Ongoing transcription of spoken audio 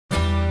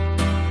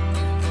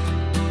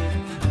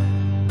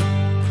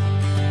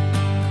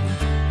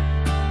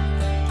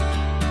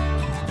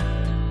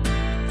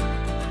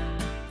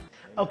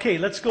Okay,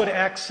 let's go to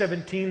Acts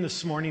 17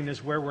 this morning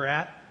is where we're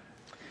at.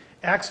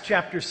 Acts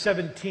chapter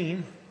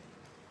 17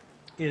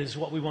 is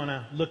what we want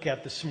to look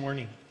at this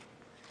morning.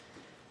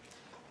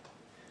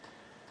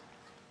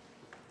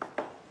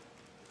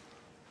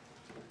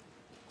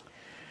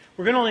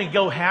 We're going to only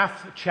go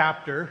half the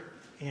chapter,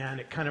 and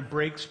it kind of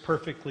breaks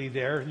perfectly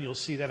there. You'll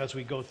see that as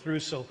we go through.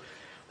 So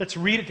let's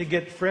read it to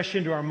get fresh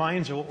into our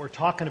minds of what we're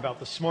talking about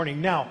this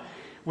morning. Now,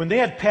 when they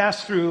had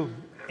passed through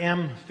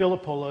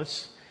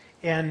Amphipolis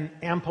and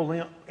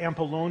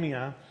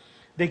Apollonia,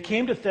 they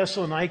came to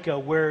Thessalonica,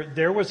 where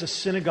there was a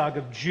synagogue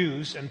of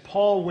Jews, and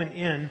Paul went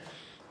in,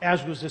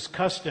 as was his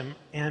custom,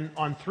 and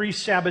on 3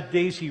 Sabbath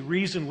days he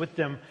reasoned with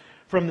them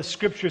from the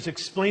Scriptures,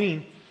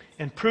 explaining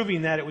and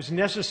proving that it was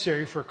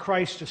necessary for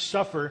Christ to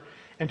suffer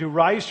and to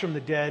rise from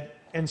the dead,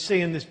 and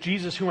saying, "This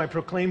Jesus whom I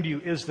proclaim to you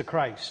is the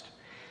Christ."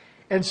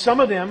 And some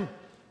of them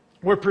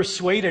were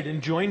persuaded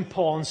and joined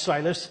Paul and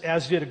Silas,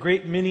 as did a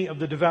great many of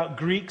the devout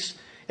Greeks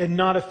and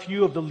not a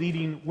few of the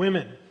leading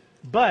women.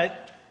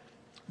 But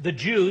the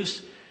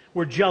Jews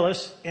were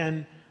jealous,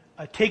 and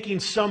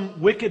taking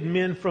some wicked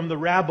men from the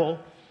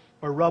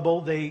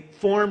rubble, they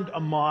formed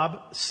a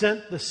mob,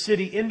 sent the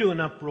city into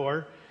an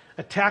uproar,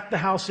 attacked the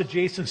house of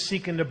Jason,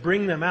 seeking to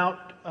bring them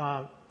out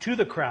to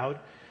the crowd.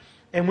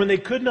 And when they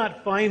could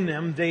not find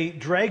them, they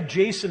dragged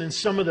Jason and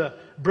some of the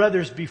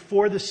brothers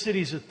before the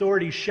city's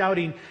authorities,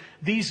 shouting,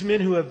 "These men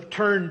who have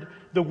turned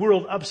the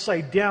world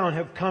upside down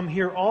have come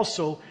here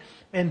also,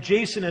 and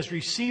Jason has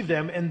received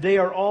them, and they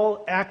are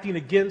all acting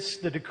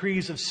against the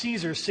decrees of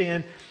Caesar,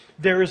 saying,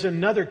 'There is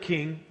another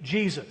king,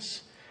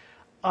 Jesus.'"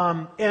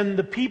 And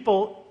the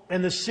people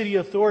and the city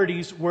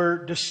authorities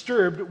were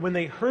disturbed when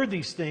they heard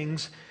these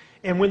things,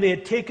 and when they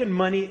had taken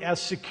money as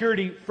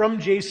security from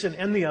Jason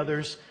and the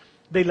others,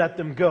 they let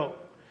them go.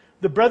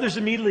 The brothers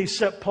immediately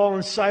sent Paul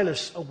and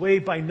Silas away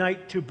by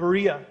night to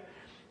Berea.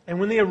 And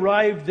when they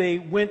arrived, they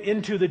went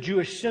into the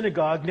Jewish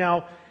synagogue.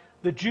 Now,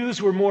 the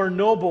Jews were more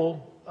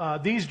noble.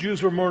 These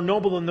Jews were more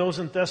noble than those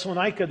in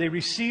Thessalonica. They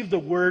received the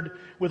word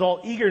with all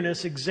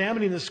eagerness,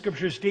 examining the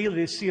Scriptures daily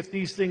to see if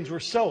these things were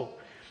so.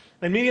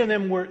 And many of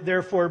them were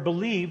therefore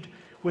believed,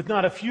 with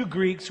not a few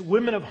Greeks,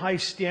 women of high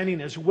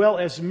standing as well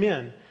as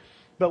men.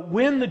 But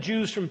when the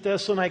Jews from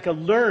Thessalonica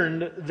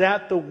learned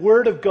that the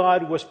word of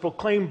God was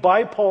proclaimed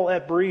by Paul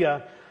at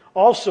Berea,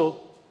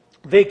 also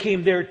they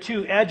came there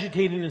too,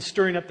 agitating and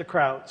stirring up the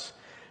crowds.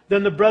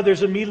 Then the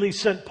brothers immediately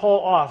sent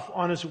Paul off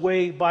on his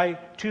way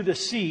to the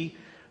sea,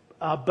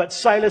 but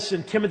Silas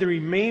and Timothy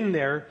remained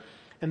there,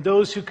 and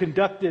those who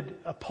conducted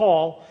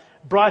Paul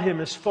brought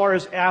him as far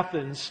as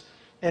Athens,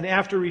 and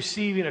after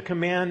receiving a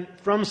command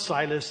from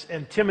Silas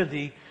and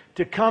Timothy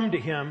to come to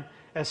him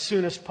as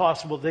soon as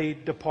possible, they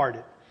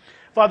departed.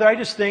 Father, I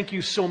just thank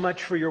you so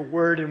much for your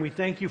word, and we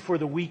thank you for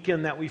the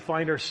weekend that we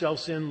find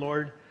ourselves in,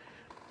 Lord.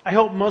 I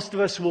hope most of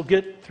us will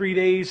get 3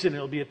 days, and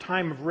it'll be a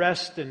time of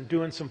rest and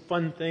doing some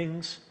fun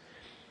things.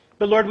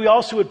 But Lord, we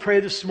also would pray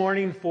this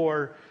morning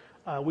for,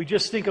 we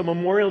just think of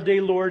Memorial Day,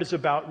 Lord, is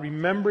about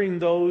remembering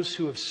those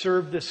who have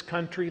served this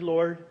country,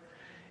 Lord.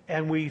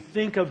 And we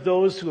think of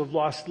those who have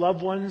lost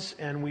loved ones,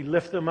 and we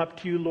lift them up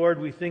to you,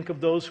 Lord. We think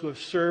of those who have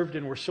served,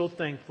 and we're so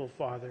thankful,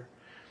 Father,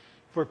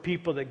 for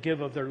people that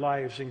give of their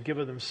lives and give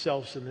of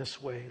themselves in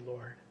this way,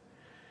 Lord.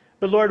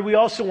 But Lord, we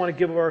also want to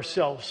give of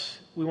ourselves.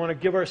 We want to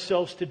give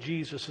ourselves to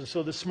Jesus. And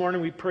so this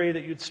morning we pray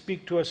that you'd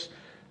speak to us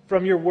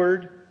from your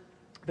word,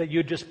 that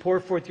you'd just pour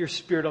forth your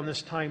Spirit on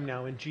this time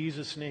now. In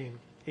Jesus' name,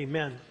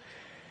 amen.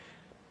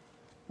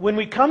 When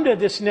we come to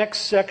this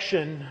next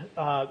section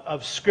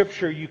of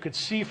Scripture, you could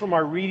see from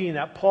our reading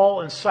that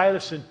Paul and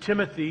Silas and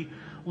Timothy,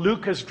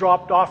 Luke has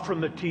dropped off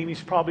from the team.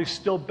 He's probably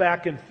still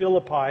back in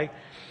Philippi.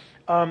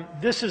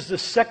 This is the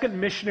second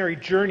missionary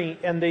journey,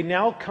 and they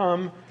now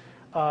come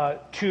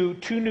to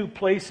 2 new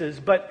places.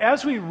 But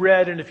as we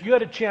read, and if you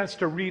had a chance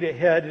to read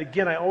ahead, and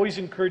again, I always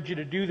encourage you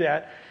to do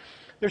that,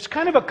 there's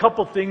kind of a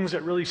couple things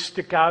that really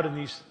stick out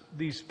in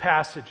these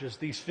passages,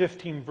 these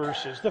 15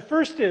 verses. The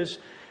first is,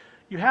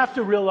 you have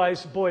to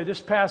realize, boy,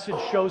 this passage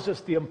shows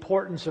us the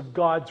importance of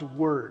God's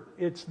Word.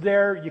 It's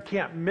there, you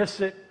can't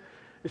miss it,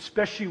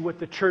 especially with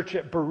the church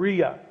at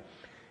Berea.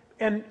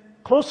 And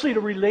closely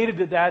related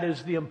to that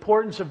is the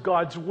importance of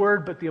God's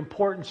Word, but the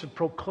importance of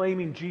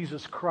proclaiming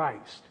Jesus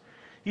Christ.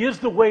 He is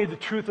the way, the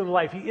truth, and the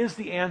life. He is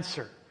the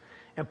answer.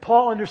 And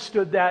Paul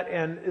understood that,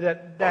 and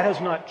that has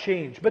not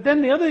changed. But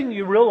then the other thing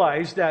you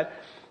realize that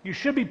you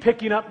should be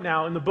picking up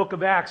now in the book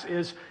of Acts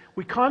is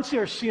we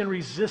constantly are seeing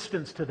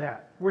resistance to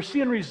that. We're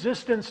seeing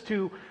resistance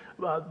to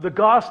the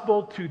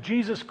gospel, to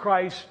Jesus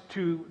Christ,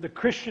 to the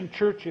Christian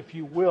church, if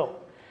you will.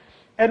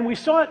 And we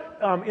saw it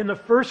in the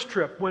first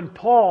trip when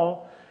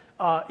Paul,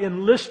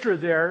 in Lystra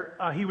there,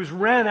 he was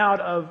ran out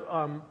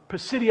of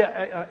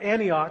Pisidia,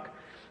 Antioch.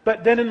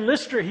 But then in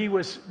Lystra, he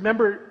was,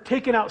 remember,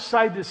 taken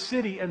outside the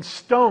city and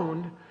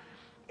stoned.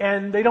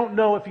 And they don't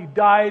know if he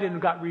died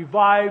and got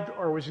revived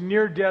or was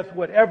near death,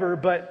 whatever.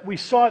 But we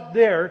saw it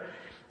there.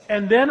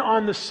 And then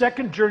on the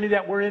second journey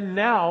that we're in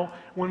now,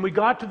 when we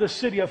got to the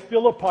city of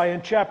Philippi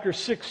in chapter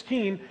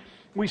 16,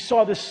 we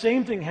saw the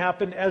same thing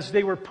happen as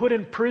they were put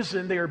in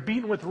prison. They were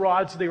beaten with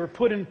rods. They were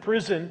put in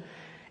prison.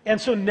 And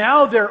so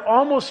now they're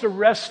almost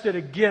arrested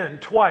again,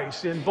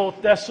 twice, in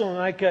both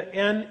Thessalonica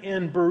and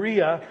in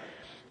Berea.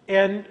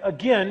 And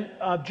again,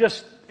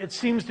 it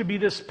seems to be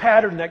this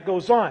pattern that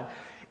goes on.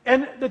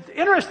 And the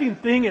interesting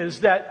thing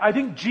is that I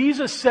think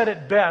Jesus said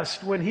it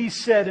best when he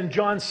said in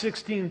John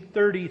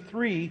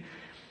 16:33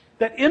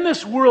 that in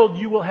this world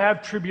you will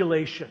have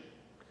tribulation.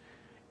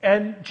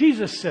 And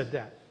Jesus said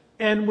that.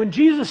 And when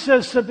Jesus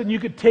says something, you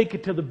could take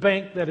it to the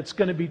bank that it's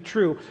going to be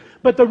true.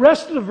 But the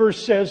rest of the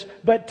verse says,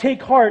 "But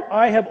take heart,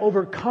 I have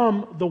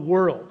overcome the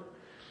world."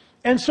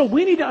 And so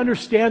we need to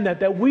understand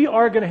that we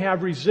are going to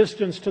have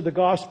resistance to the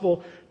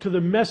gospel, to the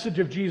message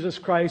of Jesus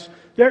Christ.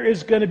 There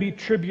is going to be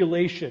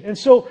tribulation. And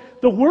so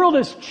the world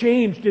has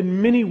changed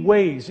in many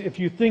ways, if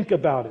you think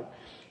about it.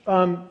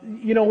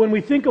 When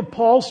we think of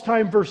Paul's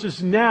time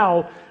versus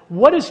now,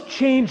 what has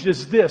changed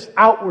is this,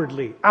 outward,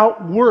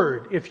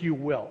 if you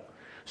will.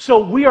 So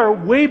we are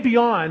way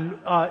beyond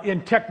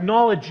in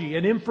technology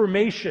and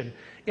information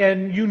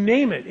and you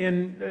name it,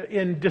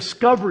 in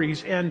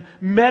discoveries and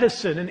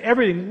medicine and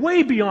everything,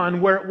 way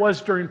beyond where it was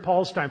during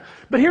Paul's time.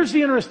 But here's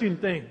the interesting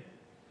thing.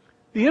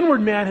 The inward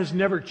man has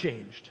never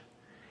changed.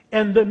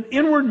 And the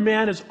inward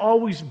man has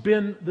always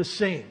been the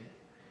same.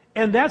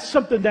 And that's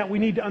something that we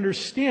need to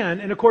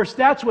understand. And of course,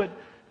 that's what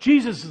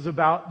Jesus is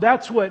about.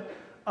 That's what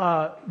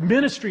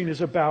ministering is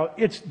about.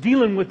 It's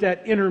dealing with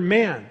that inner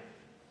man.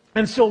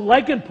 And so,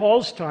 like in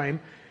Paul's time,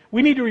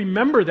 we need to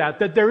remember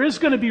that there is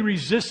going to be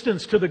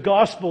resistance to the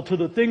gospel, to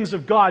the things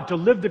of God, to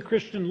live the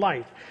Christian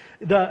life.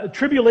 The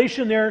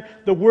tribulation there,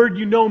 the word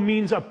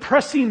means a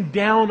pressing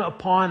down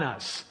upon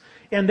us.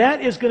 And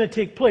that is going to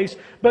take place.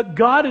 But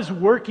God is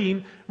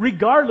working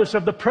regardless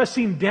of the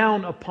pressing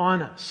down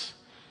upon us.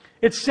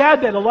 It's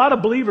sad that a lot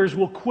of believers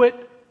will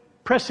quit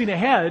pressing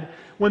ahead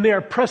when they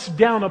are pressed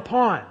down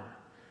upon.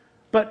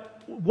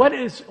 But what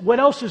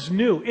else is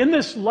new? In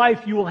this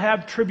life you will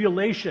have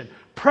tribulation.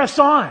 Press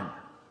on,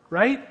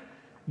 right?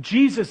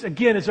 Jesus,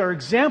 again, is our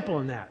example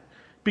in that.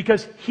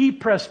 Because He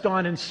pressed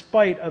on in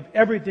spite of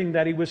everything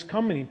that He was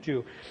coming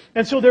to.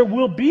 And so there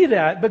will be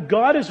that, but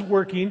God is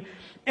working.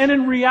 And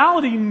in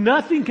reality,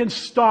 nothing can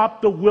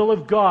stop the will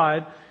of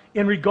God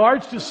in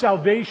regards to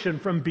salvation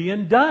from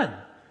being done.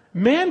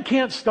 Man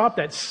can't stop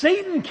that.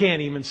 Satan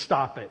can't even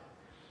stop it.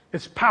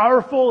 It's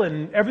powerful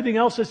and everything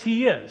else as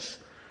he is.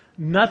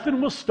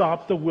 Nothing will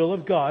stop the will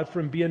of God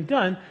from being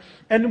done.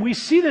 And we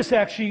see this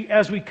actually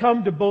as we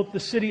come to both the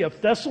city of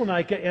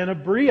Thessalonica and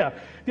of Berea.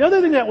 The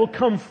other thing that will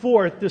come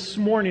forth this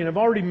morning, I've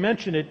already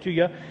mentioned it to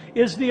you,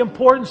 is the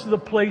importance of the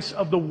place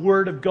of the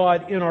Word of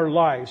God in our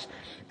lives.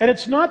 And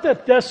it's not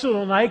that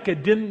Thessalonica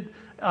didn't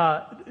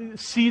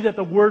see that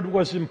the Word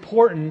was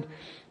important,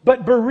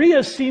 but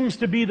Berea seems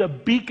to be the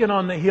beacon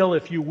on the hill,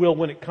 if you will,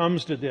 when it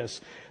comes to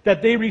this.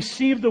 That they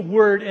received the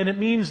Word, and it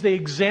means they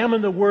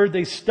examined the Word,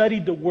 they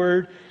studied the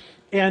Word,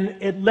 and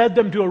it led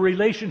them to a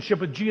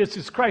relationship with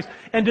Jesus Christ.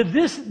 And to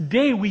this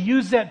day, we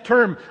use that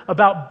term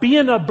about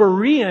being a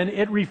Berean.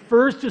 It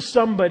refers to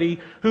somebody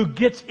who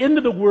gets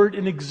into the Word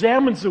and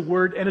examines the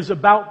Word and is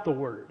about the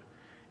Word.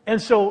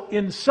 And so,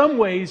 in some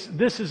ways,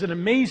 this is an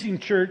amazing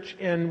church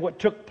and what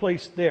took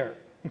place there.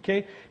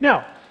 Okay?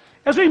 Now,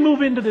 as we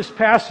move into this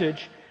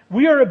passage,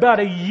 we are about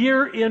a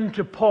year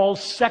into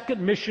Paul's second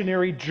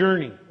missionary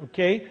journey.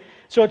 Okay?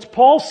 So it's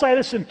Paul,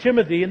 Silas, and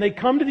Timothy, and they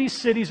come to these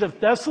cities of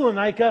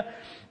Thessalonica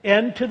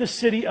and to the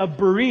city of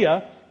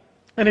Berea.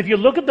 And if you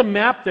look at the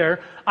map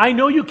there, I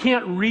know you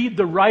can't read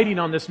the writing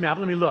on this map.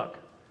 Let me look.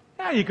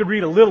 Yeah, you could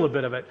read a little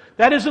bit of it.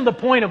 That isn't the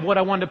point of what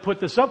I wanted to put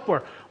this up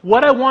for.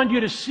 What I want you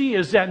to see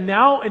is that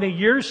now in a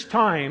year's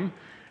time,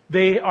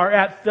 they are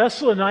at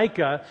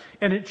Thessalonica,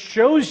 and it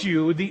shows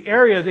you the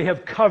area they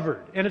have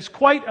covered. And it's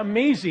quite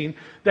amazing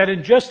that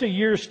in just a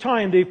year's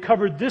time, they've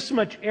covered this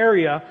much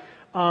area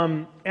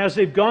as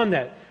they've gone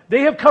that.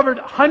 They have covered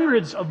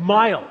hundreds of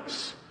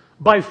miles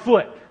by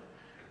foot.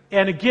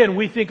 And again,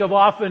 we think of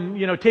often,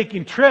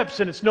 taking trips,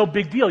 and it's no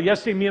big deal.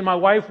 Yesterday, me and my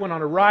wife went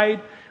on a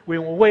ride. We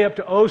went way up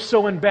to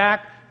Oso and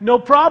back. No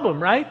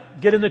problem, right?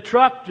 Get in the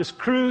truck, just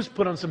cruise,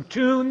 put on some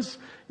tunes.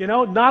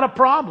 Not a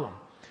problem.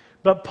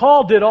 But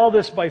Paul did all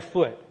this by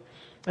foot.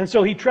 And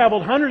so he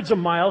traveled hundreds of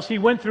miles. He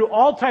went through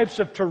all types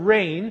of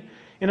terrain.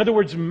 In other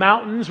words,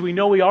 mountains. We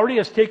know he already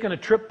has taken a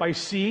trip by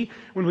sea.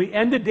 When we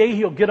end the day,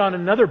 he'll get on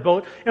another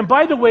boat. And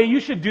by the way, you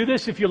should do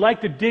this if you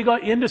like to dig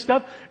into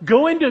stuff.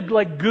 Go into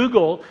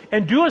Google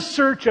and do a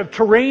search of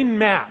terrain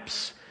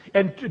maps.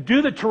 And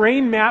do the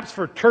terrain maps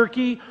for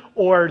Turkey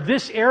or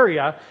this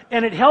area.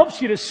 And it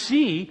helps you to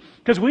see,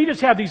 because we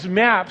just have these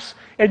maps,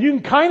 and you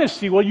can kind of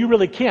see, well, you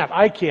really can't.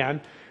 I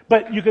can.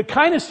 But you could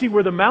kind of see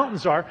where the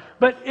mountains are.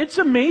 But it's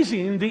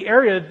amazing the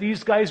area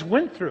these guys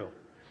went through.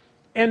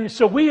 And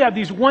so we have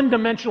these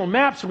one-dimensional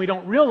maps, and we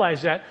don't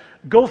realize that.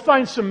 Go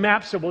find some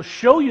maps that will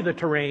show you the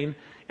terrain,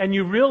 and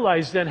you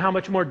realize then how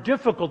much more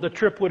difficult the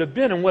trip would have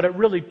been and what it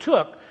really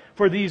took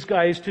for these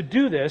guys to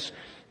do this.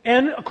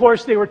 And, of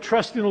course, they were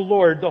trusting the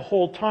Lord the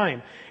whole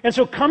time. And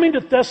so coming to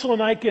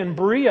Thessalonica and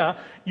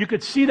Berea, you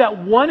could see that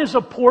one is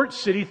a port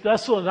city,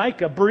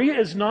 Thessalonica. Berea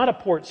is not a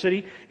port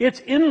city. It's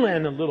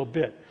inland a little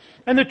bit.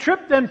 And the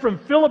trip then from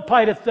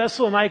Philippi to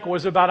Thessalonica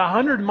was about a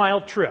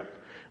 100-mile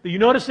trip. You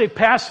notice they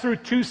passed through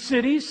 2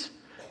 cities.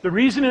 The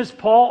reason is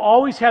Paul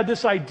always had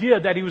this idea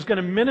that he was going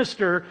to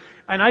minister,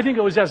 and I think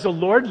it was as the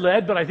Lord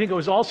led, but I think it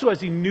was also as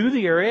he knew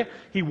the area.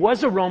 He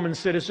was a Roman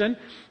citizen.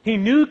 He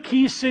knew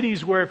key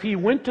cities where if he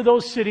went to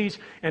those cities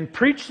and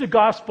preached the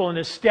gospel and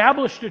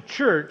established a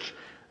church,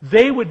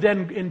 they would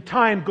then in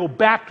time go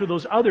back to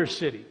those other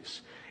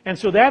cities. And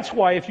so that's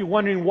why, if you're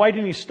wondering why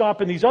didn't he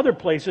stop in these other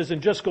places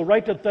and just go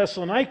right to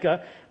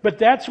Thessalonica, but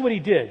that's what he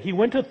did. He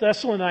went to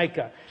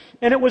Thessalonica.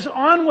 And it was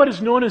on what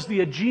is known as the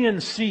Aegean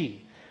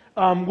Sea,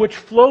 which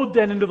flowed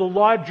then into the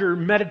larger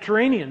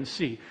Mediterranean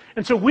Sea.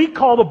 And so we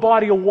call the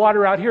body of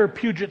water out here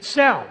Puget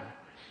Sound.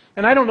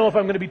 And I don't know if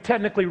I'm going to be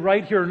technically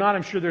right here or not.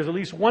 I'm sure there's at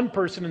least one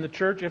person in the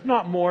church, if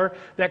not more,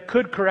 that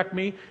could correct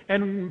me.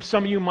 And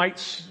some of you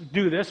might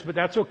do this, but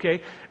that's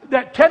okay.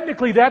 That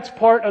technically that's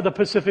part of the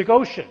Pacific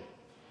Ocean,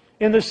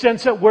 in the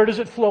sense that where does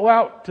it flow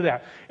out to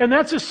that? And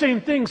that's the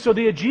same thing. So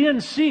the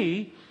Aegean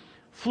Sea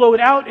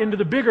flowed out into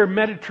the bigger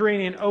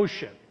Mediterranean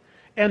Ocean.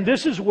 And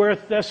this is where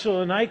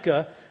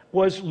Thessalonica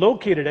was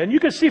located. And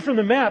you can see from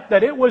the map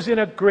that it was in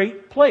a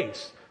great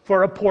place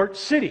for a port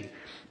city.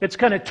 It's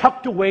kind of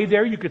tucked away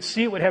there. You could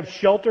see it would have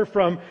shelter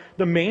from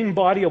the main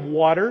body of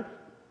water.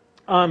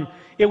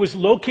 It was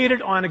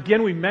located on,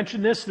 again, we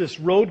mentioned this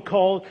road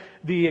called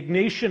the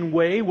Egnatian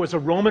Way was a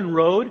Roman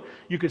road.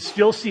 You could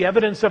still see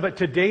evidence of it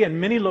today in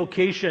many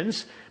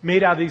locations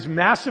made out of these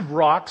massive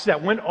rocks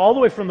that went all the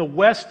way from the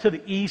west to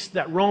the east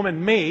that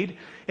Roman made.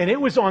 And it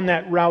was on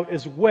that route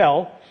as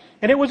well.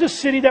 And it was a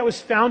city that was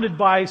founded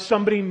by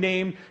somebody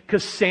named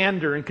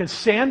Cassander. And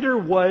Cassander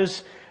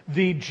was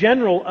the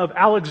general of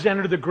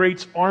Alexander the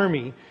Great's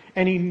army.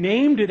 And he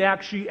named it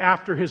actually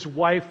after his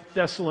wife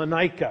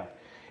Thessalonica.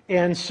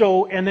 And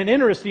then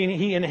interesting,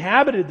 he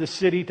inhabited the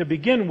city to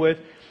begin with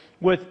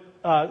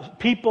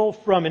people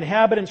from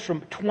inhabitants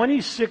from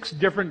 26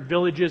 different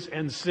villages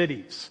and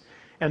cities.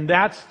 And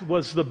that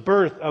was the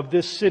birth of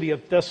this city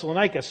of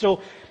Thessalonica.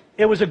 So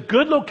it was a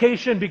good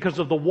location because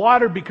of the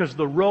water, because of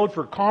the road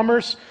for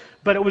commerce,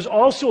 but it was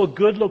also a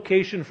good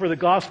location for the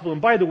gospel. And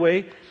by the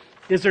way,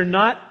 is there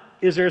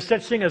a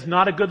such thing as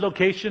not a good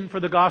location for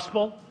the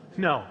gospel?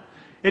 No.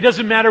 It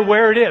doesn't matter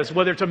where it is,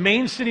 whether it's a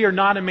main city or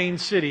not a main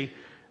city.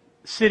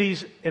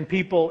 Cities and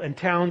people and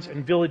towns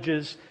and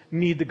villages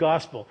need the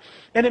gospel.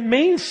 And it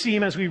may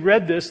seem, as we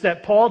read this,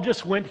 that Paul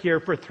just went here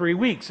for 3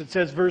 weeks. It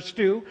says, verse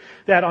 2,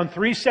 that on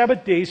 3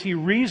 Sabbath days he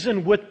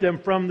reasoned with them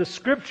from the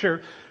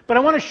Scripture. But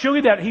I want to show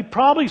you that he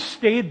probably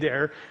stayed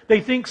there,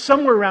 they think,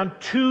 somewhere around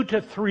 2 to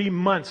 3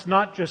 months,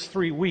 not just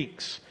 3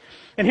 weeks.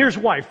 And here's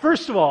why.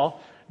 First of all,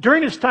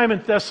 during his time in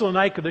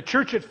Thessalonica, the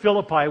church at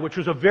Philippi, which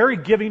was a very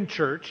giving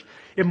church,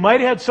 it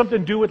might have had something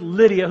to do with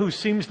Lydia, who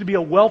seems to be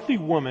a wealthy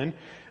woman.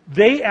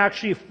 They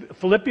actually,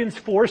 Philippians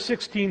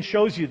 4:16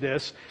 shows you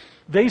this,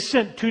 they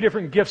sent 2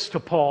 different gifts to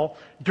Paul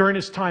during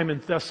his time in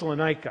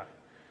Thessalonica.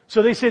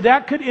 So they say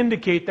that could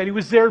indicate that he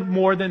was there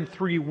more than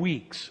 3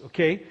 weeks,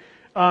 okay?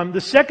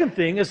 The second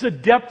thing is the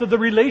depth of the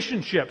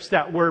relationships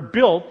that were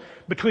built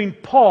between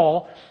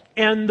Paul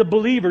and the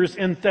believers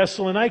in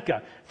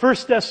Thessalonica.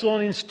 1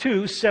 Thessalonians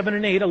 2:7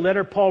 and 8, a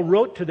letter Paul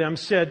wrote to them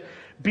said,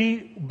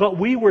 But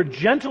we were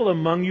gentle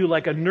among you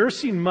like a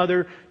nursing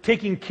mother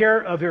taking care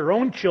of her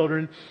own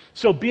children.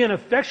 So being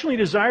affectionately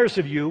desirous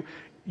of you,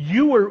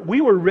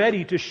 we were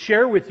ready to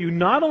share with you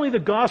not only the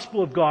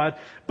gospel of God,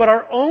 but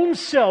our own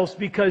selves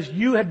because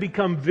you had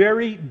become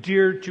very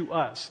dear to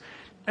us.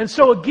 And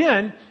so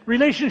again,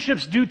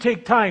 relationships do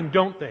take time,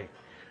 don't they?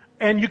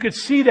 And you could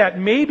see that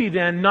maybe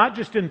then, not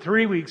just in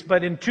 3 weeks,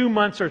 but in 2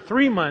 months or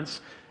 3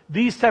 months,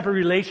 these type of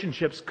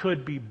relationships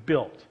could be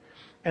built.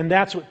 And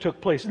that's what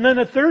took place. And then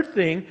the third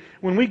thing,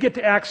 when we get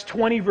to Acts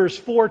 20, verse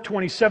 4,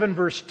 27,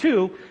 verse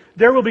 2,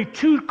 there will be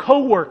 2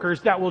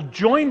 co-workers that will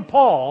join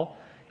Paul,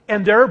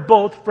 and they're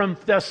both from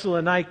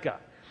Thessalonica.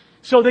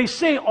 So they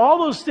say all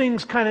those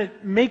things kind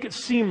of make it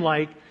seem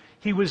like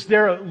he was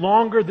there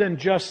longer than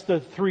just the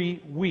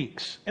 3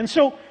 weeks. And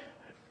so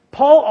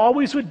Paul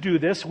always would do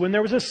this. When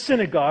there was a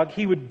synagogue,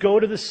 he would go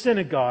to the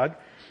synagogue,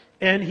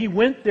 and he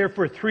went there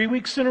for 3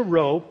 weeks in a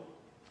row,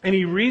 and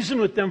he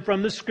reasoned with them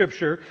from the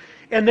Scripture.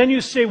 And then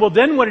you say, well,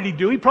 then what did he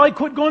do? He probably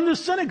quit going to the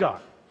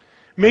synagogue.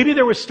 Maybe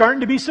there was starting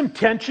to be some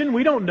tension.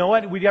 We don't know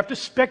it. We'd have to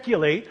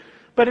speculate.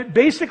 But it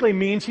basically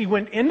means he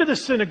went into the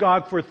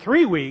synagogue for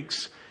 3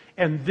 weeks,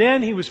 and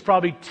then he was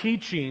probably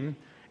teaching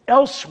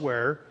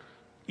elsewhere,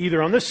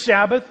 either on the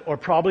Sabbath or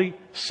probably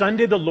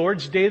Sunday, the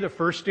Lord's Day, the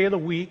first day of the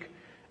week,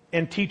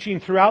 and teaching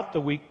throughout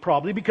the week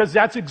probably, because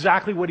that's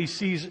exactly what we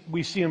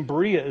see in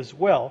Berea as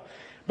well.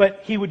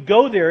 But he would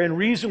go there and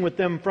reason with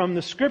them from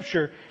the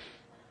Scripture.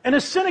 And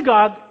a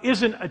synagogue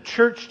isn't a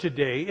church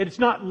today. It's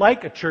not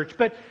like a church,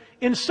 but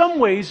in some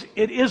ways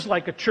it is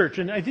like a church.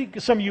 And I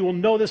think some of you will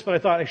know this, but I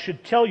thought I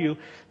should tell you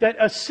that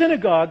a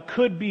synagogue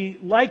could be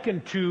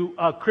likened to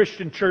a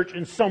Christian church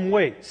in some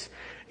ways.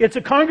 It's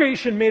a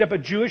congregation made up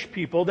of Jewish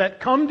people that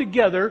come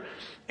together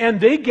and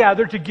they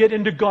gather to get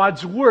into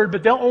God's Word,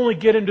 but they'll only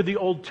get into the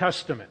Old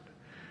Testament.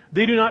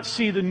 They do not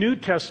see the New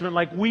Testament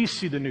like we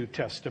see the New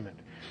Testament.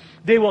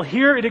 They will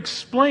hear it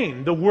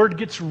explained. The Word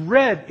gets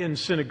read in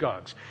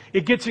synagogues.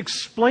 It gets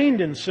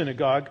explained in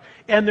synagogue,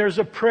 and there's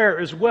a prayer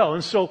as well.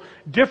 And so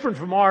different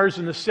from ours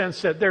in the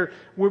sense that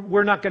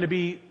we're not going to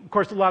be, of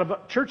course, a lot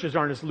of churches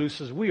aren't as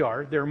loose as we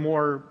are. They're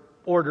more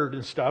ordered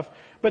and stuff.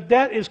 But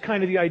that is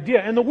kind of the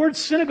idea. And the word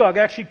synagogue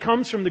actually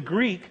comes from the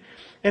Greek,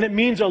 and it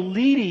means a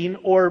leading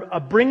or a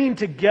bringing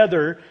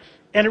together,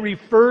 and it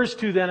refers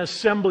to then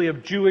assembly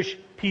of Jewish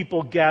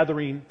people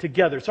gathering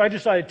together. So I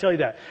just thought I'd tell you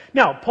that.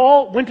 Now,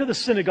 Paul went to the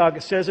synagogue,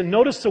 it says, and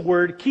notice the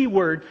word, key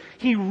word,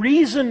 he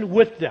reasoned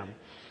with them.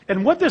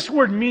 And what this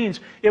word means,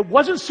 it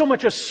wasn't so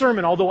much a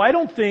sermon, although I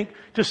don't think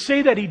to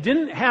say that he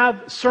didn't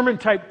have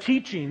sermon-type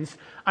teachings,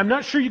 I'm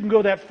not sure you can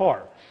go that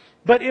far.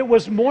 But it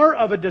was more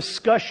of a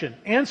discussion,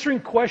 answering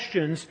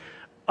questions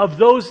of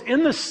those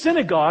in the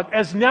synagogue,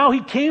 as now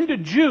he came to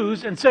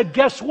Jews and said,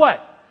 guess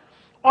what?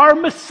 Our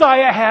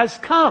Messiah has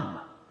come.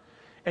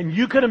 And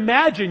you can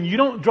imagine, you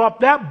don't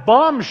drop that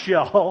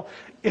bombshell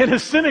in a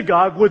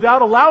synagogue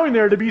without allowing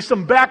there to be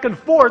some back and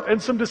forth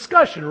and some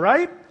discussion,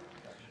 right?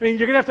 I mean,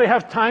 you're going to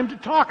have time to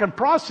talk and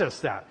process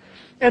that.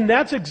 And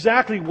that's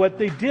exactly what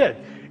they did.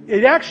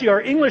 It actually,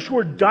 our English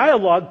word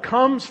dialogue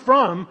comes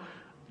from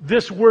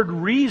this word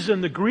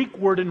reason. The Greek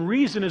word in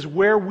reason is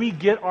where we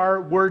get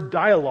our word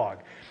dialogue.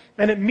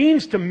 And it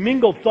means to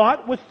mingle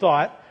thought with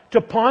thought,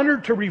 to ponder,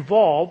 to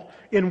revolve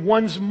in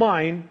one's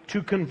mind,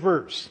 to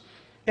converse.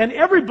 And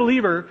every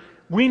believer,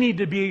 we need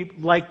to be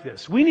like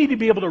this. We need to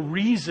be able to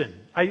reason.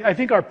 I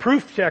think our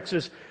proof text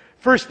is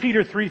 1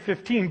 Peter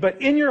 3:15.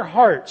 But in your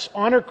hearts,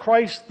 honor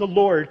Christ the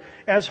Lord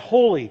as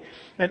holy.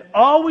 And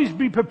always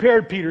be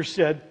prepared, Peter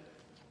said,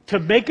 to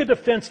make a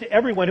defense to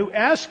everyone who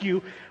asks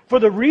you for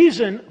the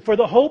reason, for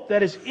the hope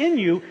that is in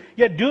you,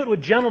 yet do it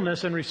with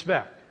gentleness and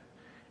respect.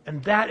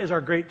 And that is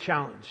our great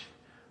challenge.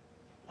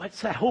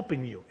 What's that hope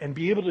in you? And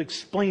be able to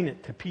explain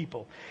it to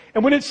people.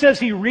 And when it says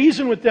he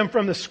reasoned with them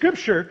from the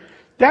Scripture,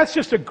 that's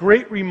just a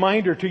great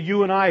reminder to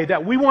you and I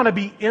that we want to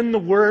be in the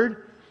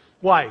Word.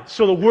 Why?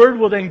 So the Word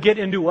will then get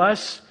into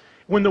us.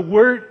 When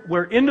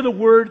we're into the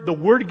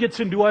Word gets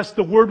into us,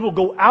 the Word will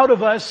go out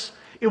of us.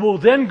 It will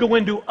then go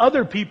into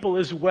other people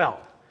as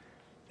well.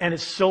 And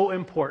it's so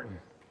important.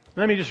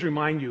 Let me just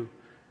remind you,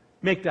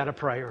 make that a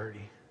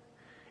priority.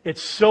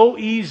 It's so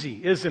easy,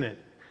 isn't it?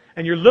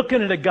 And you're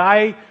looking at a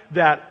guy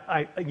that,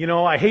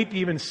 I hate to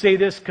even say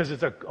this because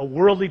it's a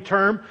worldly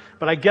term,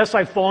 but I guess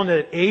I fall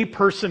into A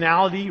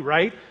personality,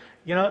 right?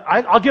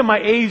 I'll get my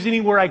A's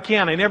anywhere I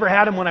can. I never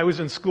had them when I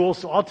was in school,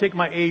 so I'll take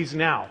my A's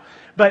now.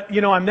 But,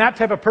 I'm that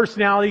type of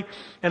personality,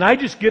 and I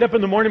just get up in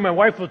the morning. My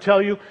wife will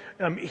tell you,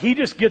 he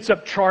just gets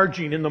up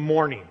charging in the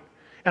morning.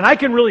 And I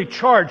can really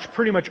charge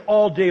pretty much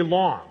all day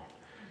long,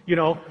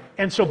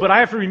 but I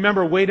have to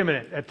remember, wait a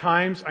minute, at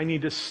times I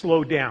need to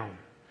slow down.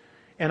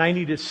 And I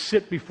need to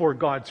sit before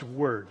God's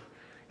Word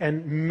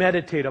and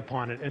meditate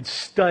upon it and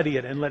study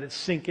it and let it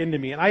sink into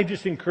me. And I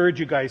just encourage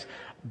you guys,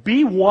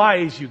 be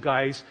wise, you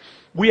guys.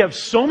 We have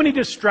so many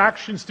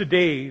distractions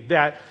today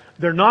that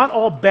they're not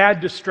all bad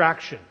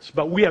distractions,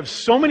 but we have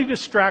so many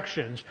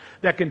distractions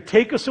that can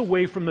take us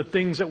away from the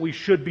things that we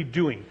should be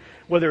doing.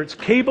 Whether it's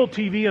cable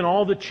TV and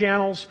all the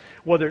channels,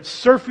 whether it's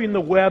surfing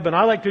the web, and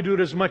I like to do it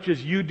as much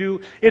as you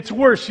do. It's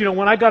worse.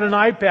 When I got an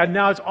iPad,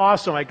 now it's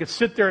awesome. I could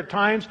sit there at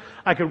times.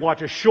 I could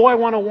watch a show I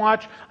want to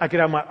watch. I could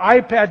have my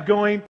iPad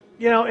going.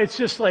 It's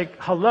just like,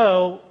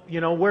 hello,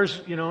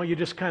 where's, you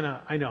just kind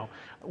of, I know.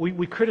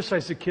 We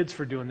criticize the kids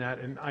for doing that,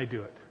 and I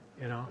do it,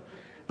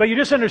 But you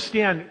just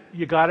understand,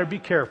 you got to be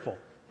careful,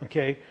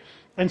 okay?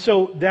 And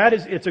so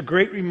it's a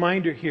great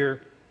reminder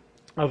here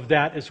of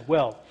that as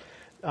well.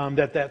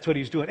 That's what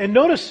he's doing. And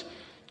notice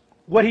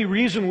what he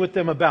reasoned with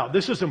them about.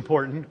 This is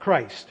important,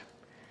 Christ.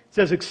 It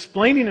says,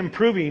 explaining and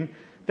proving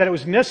that it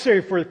was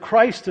necessary for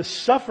Christ to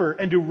suffer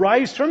and to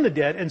rise from the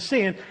dead, and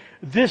saying,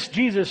 this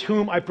Jesus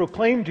whom I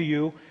proclaim to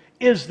you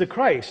is the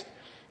Christ.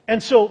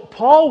 And so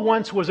Paul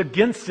once was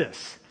against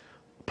this.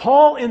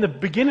 Paul, in the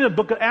beginning of the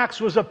book of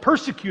Acts, was a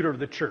persecutor of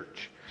the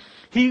church.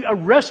 He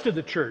arrested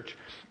the church.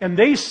 And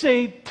they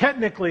say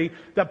technically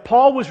that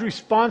Paul was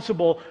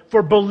responsible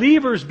for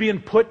believers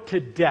being put to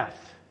death.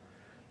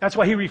 That's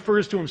why he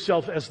refers to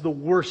himself as the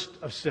worst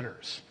of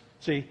sinners.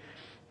 See?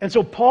 And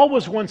so Paul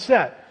was once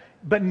that.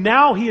 But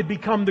now he had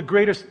become the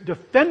greatest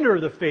defender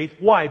of the faith.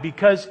 Why?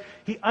 Because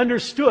he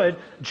understood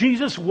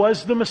Jesus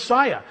was the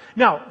Messiah.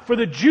 Now, for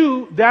the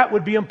Jew, that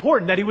would be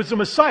important, that he was the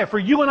Messiah. For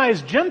you and I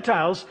as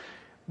Gentiles,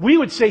 we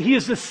would say he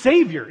is the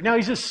Savior. Now,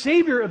 he's the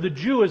Savior of the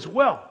Jew as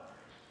well.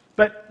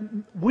 But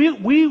we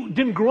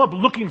didn't grow up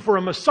looking for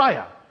a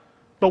Messiah.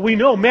 But we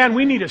know, man,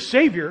 we need a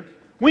Savior.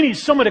 We need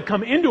someone to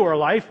come into our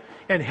life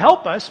and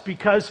help us,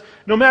 because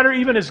no matter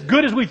even as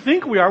good as we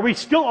think we are, we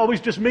still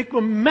always just make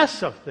a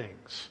mess of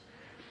things.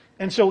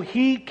 And so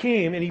he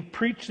came and he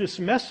preached this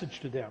message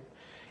to them.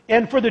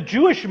 And for the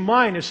Jewish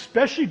mind,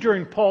 especially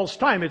during Paul's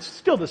time, it's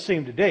still the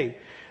same today.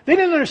 They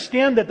didn't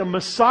understand that the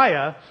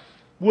Messiah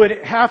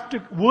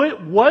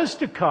was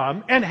to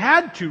come and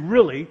had to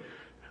really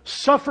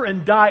suffer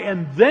and die,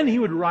 and then he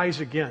would rise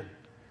again.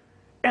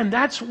 And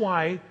that's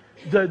why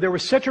there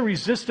was such a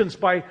resistance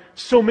by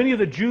so many of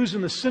the Jews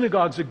in the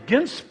synagogues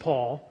against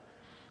Paul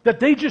that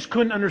they just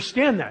couldn't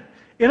understand that.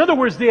 In other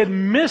words, they had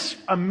missed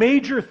a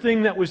major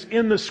thing that was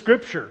in the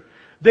Scripture.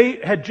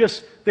 They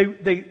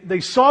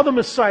saw the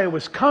Messiah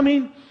was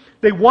coming.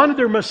 They wanted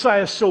their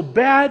Messiah so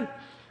bad,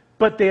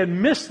 but they had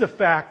missed the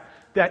fact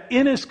that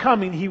in His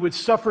coming He would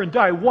suffer and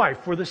die. Why?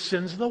 For the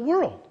sins of the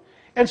world.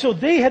 And so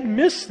they had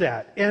missed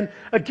that. And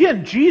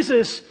again,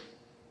 Jesus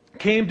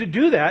came to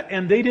do that,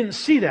 and they didn't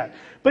see that.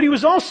 But He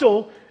was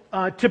also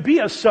to be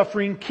a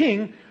suffering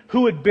king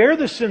who would bear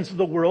the sins of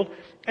the world.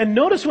 And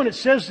notice when it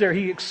says there,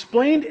 He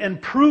explained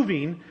and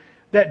proving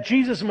that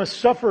Jesus must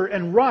suffer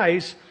and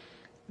rise.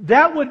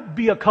 That would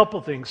be a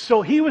couple things.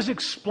 So He was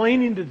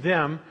explaining to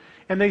them,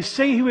 and they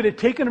say He would have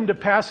taken them to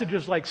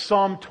passages like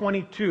Psalm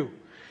 22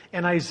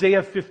 and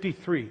Isaiah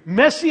 53.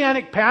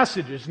 Messianic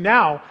passages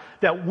now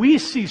that we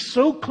see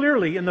so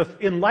clearly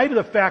in light of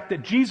the fact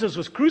that Jesus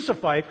was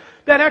crucified,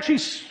 that actually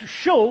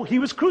show He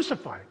was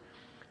crucified.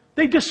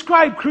 They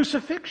describe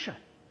crucifixion.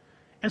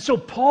 And so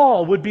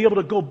Paul would be able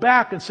to go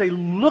back and say,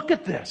 look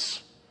at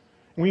this.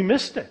 We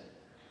missed it.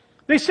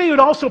 They say he would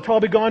also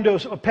probably gone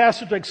to a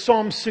passage like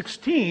Psalm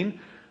 16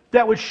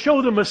 that would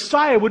show the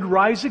Messiah would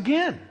rise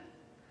again.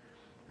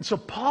 And so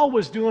Paul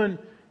was doing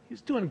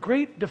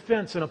great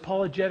defense and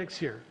apologetics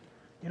here.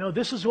 You know,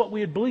 this is what we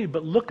had believed,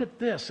 but look at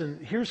this,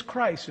 and here's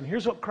Christ, and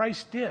here's what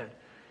Christ did.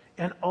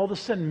 And all of a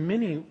sudden,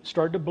 many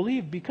started to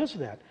believe because of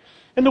that.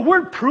 And the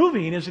word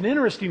proving is an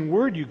interesting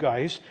word, you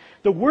guys.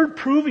 The word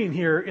proving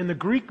here in the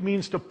Greek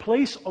means to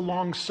place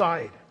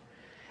alongside.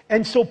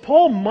 And so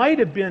Paul might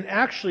have been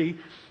actually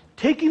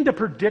taking the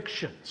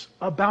predictions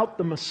about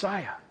the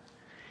Messiah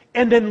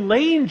and then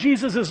laying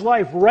Jesus'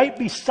 life right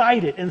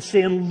beside it and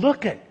saying,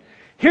 look it,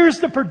 here's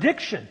the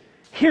prediction,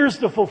 here's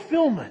the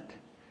fulfillment.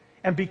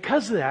 And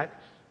because of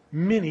that,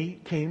 many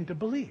came to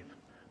believe.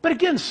 But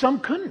again,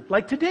 some couldn't,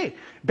 like today.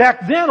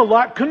 Back then, a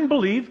lot couldn't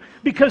believe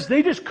because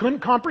they just couldn't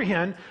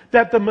comprehend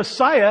that the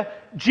Messiah,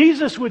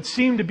 Jesus, would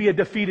seem to be a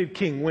defeated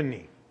king, wouldn't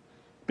He?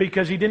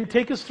 Because He didn't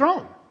take His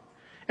throne.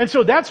 And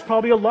so that's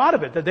probably a lot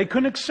of it, that they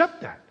couldn't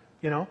accept that,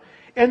 you know.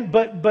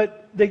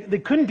 But they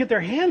couldn't get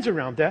their hands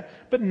around that.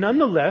 But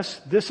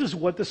nonetheless, this is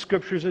what the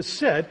Scriptures have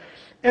said.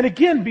 And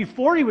again,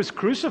 before He was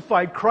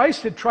crucified,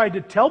 Christ had tried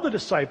to tell the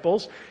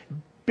disciples,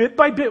 bit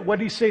by bit, what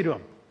did He say to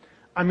them?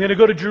 I'm going to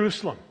go to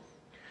Jerusalem.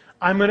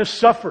 I'm going to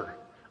suffer.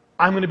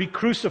 I'm going to be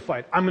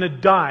crucified. I'm going to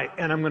die,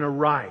 and I'm going to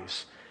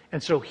rise.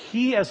 And so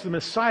He, as the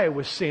Messiah,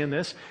 was saying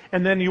this.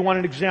 And then you want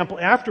an example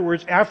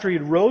afterwards. After He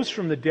rose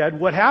from the dead,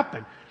 what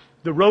happened?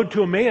 The road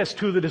to Emmaus,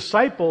 to the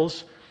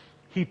disciples,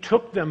 He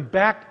took them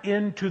back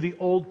into the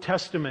Old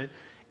Testament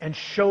and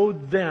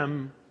showed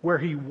them where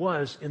He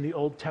was in the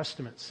Old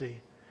Testament, see?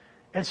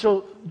 And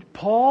so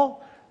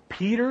Paul,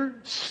 Peter,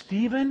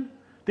 Stephen,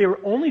 they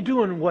were only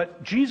doing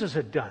what Jesus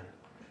had done.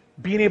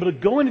 Being able to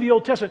go into the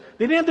Old Testament.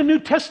 They didn't have the New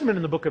Testament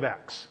in the book of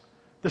Acts.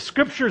 The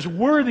Scriptures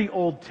were the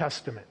Old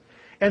Testament.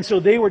 And so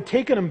they were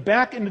taking them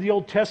back into the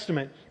Old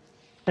Testament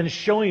and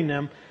showing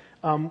them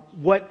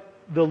what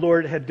the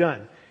Lord had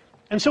done.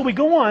 And so we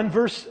go on,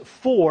 verse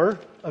 4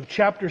 of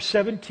chapter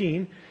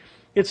 17.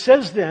 It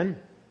says then,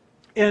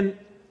 and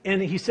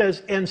he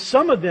says, and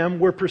some of them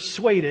were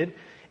persuaded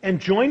and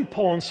joined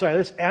Paul and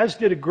Silas, as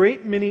did a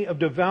great many of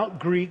devout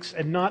Greeks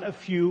and not a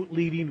few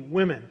leading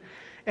women.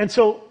 And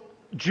so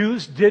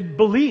Jews did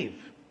believe,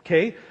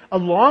 okay?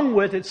 Along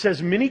with, it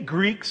says, many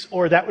Greeks,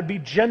 or that would be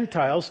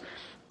Gentiles,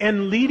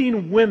 and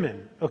leading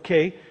women,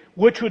 okay?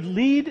 Which would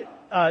lead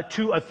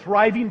to a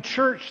thriving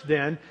church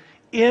then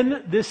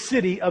in this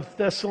city of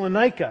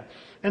Thessalonica.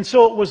 And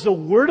so it was the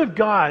Word of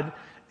God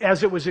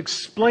as it was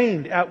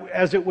explained,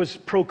 as it was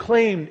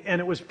proclaimed,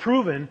 and it was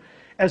proven,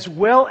 as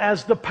well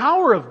as the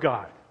power of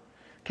God,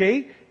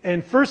 okay?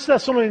 In 1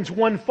 Thessalonians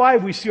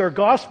 1:5, we see our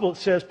gospel, it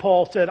says,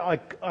 Paul said,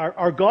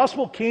 our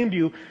gospel came to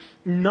you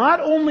not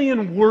only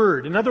in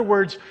word, in other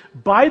words,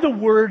 by the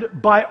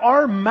word, by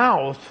our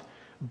mouth,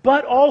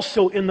 but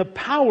also in the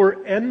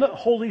power and the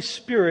Holy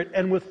Spirit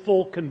and with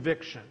full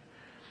conviction.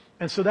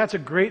 And so that's a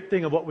great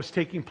thing of what was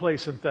taking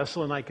place in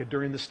Thessalonica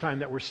during this time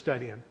that we're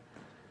studying.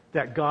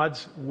 That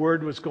God's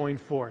word was going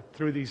forth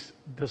through these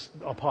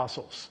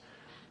apostles.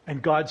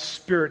 And God's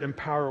Spirit and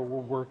power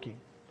were working.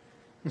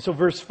 And so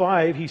verse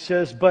 5, he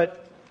says,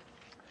 but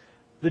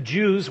the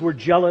Jews were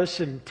jealous,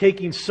 and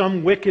taking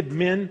some wicked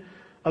men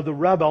of the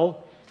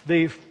rebel,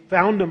 they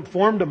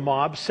formed a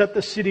mob, set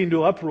the city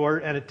into uproar,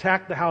 and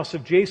attacked the house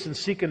of Jason,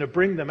 seeking to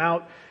bring them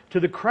out to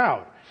the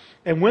crowd.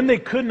 And when they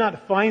could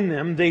not find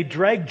them, they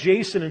dragged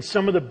Jason and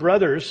some of the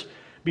brothers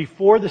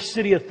before the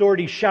city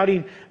authorities,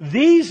 shouting,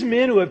 these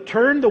men who have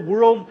turned the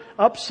world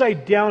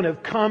upside down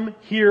have come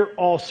here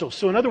also.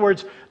 So in other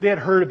words, they had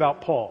heard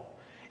about Paul.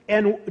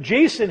 And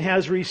Jason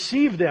has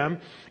received them,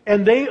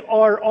 and they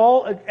are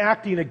all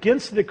acting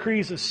against the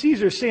decrees of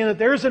Caesar, saying that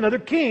there is another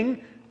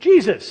king,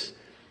 Jesus.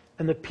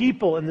 And the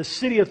people and the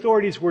city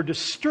authorities were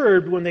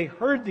disturbed when they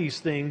heard these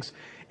things,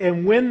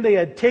 And when they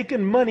had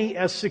taken money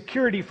as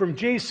security from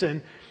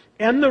Jason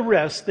and the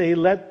rest, they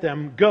let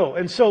them go.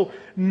 And so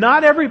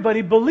not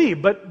everybody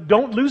believed, but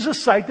don't lose the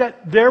sight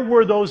that there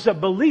were those that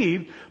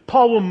believed.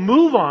 Paul will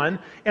move on,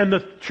 and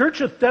the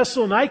church of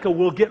Thessalonica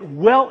will get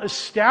well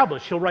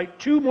established. He'll write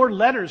 2 more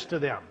letters to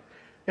them.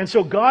 And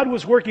so God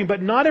was working,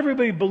 but not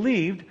everybody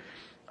believed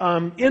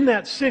in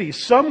that city.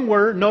 Some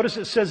were, notice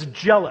it says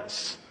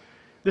jealous.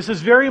 This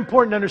is very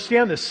important to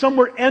understand this. Some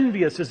were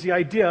envious is the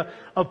idea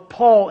of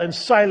Paul and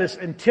Silas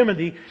and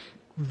Timothy.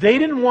 They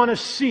didn't want to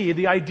see,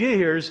 the idea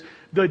here is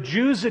the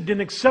Jews that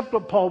didn't accept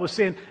what Paul was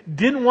saying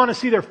didn't want to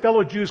see their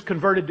fellow Jews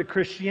converted to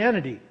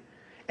Christianity.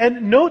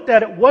 And note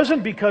that it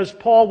wasn't because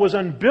Paul was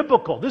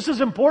unbiblical. This is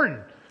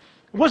important.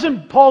 It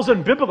wasn't Paul's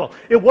unbiblical.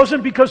 It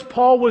wasn't because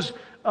Paul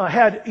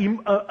had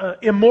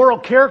immoral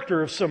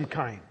character of some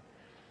kind.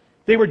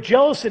 They were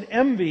jealous and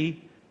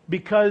envy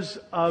because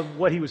of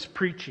what he was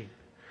preaching.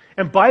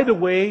 And by the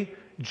way,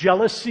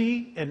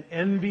 jealousy and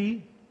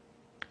envy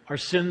are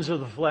sins of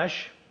the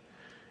flesh.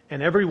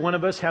 And every one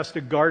of us has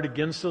to guard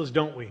against those,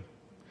 don't we?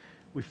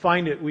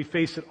 We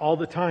face it all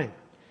the time.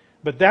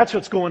 But that's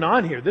what's going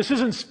on here. This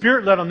isn't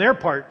spirit-led on their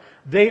part.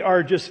 They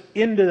are just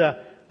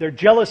into their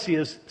jealousy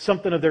is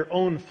something of their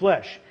own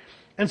flesh.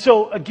 And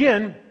so,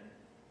 again,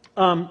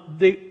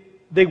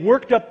 they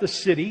worked up the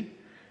city.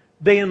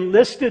 They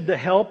enlisted the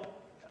help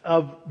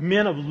of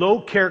men of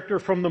low character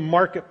from the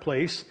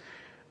marketplace.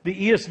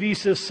 The ESV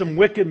says some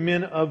wicked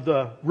men of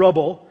the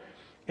rubble.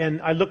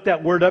 And I looked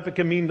that word up. It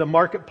can mean the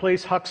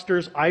marketplace,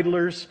 hucksters,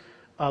 idlers,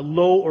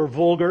 low or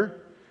vulgar.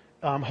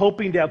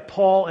 Hoping to have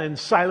Paul and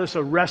Silas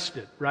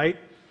arrested, right?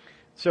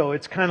 So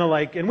it's kind of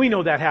like, and we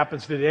know that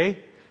happens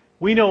today.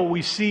 We know what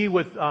we see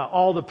with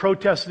all the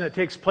protesting that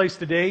takes place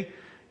today.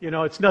 You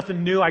know, it's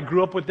nothing new. I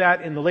grew up with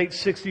that in the late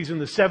 60s and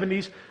the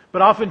 70s.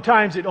 But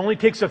oftentimes it only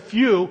takes a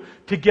few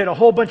to get a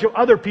whole bunch of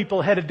other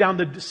people headed down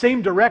the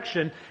same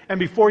direction. And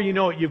before you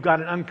know it, you've got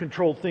an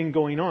uncontrolled thing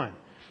going on.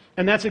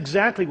 And that's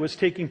exactly what's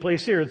taking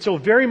place here. And so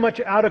very much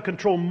out of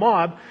control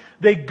mob.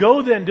 They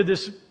go then to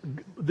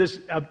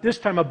this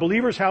time a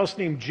believer's house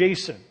named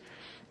Jason.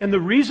 And the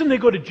reason they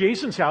go to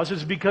Jason's house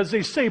is because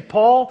they say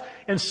Paul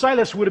and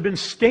Silas would have been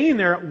staying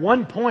there at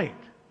one point.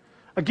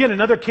 Again,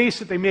 another case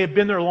that they may have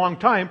been there a long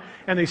time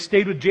and they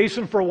stayed with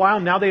Jason for a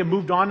while. Now they have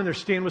moved on and they're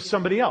staying with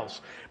somebody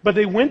else. But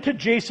they went to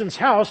Jason's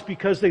house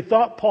because they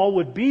thought Paul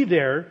would be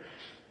there.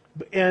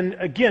 And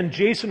again,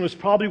 Jason was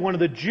probably one of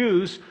the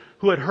Jews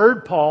who had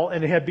heard Paul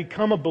and had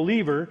become a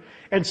believer.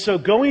 And so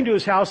going to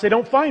his house, they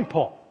don't find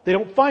Paul. They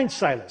don't find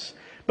Silas.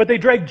 But they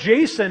drag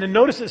Jason, and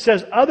notice it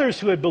says others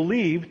who had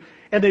believed,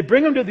 and they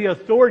bring them to the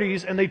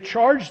authorities, and they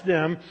charge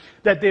them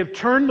that they have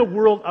turned the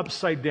world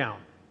upside down.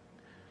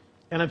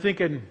 And I'm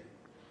thinking,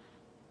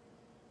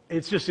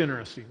 it's just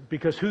interesting,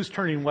 because who's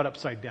turning what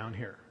upside down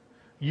here?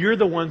 You're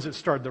the ones that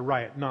started the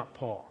riot, not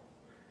Paul.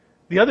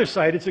 The other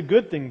side, it's a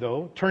good thing,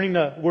 though. Turning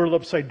the world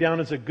upside down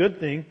is a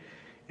good thing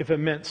if it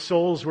meant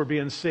souls were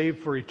being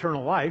saved for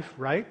eternal life,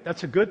 right?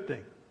 That's a good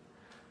thing,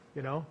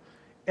 you know?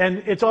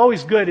 And it's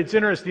always good. It's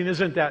interesting,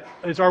 isn't that?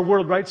 Is our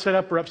world right set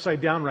up or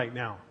upside down right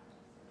now?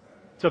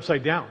 It's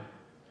upside down.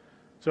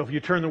 So if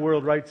you turn the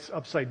world right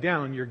upside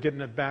down, you're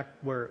getting it back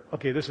where,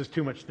 okay, this is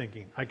too much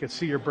thinking. I could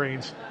see your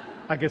brains.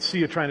 I could see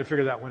you trying to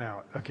figure that one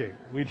out. Okay,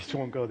 we just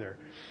won't go there.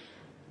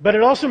 But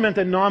it also meant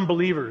that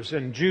non-believers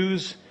and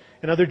Jews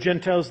and other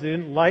Gentiles, they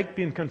didn't like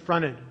being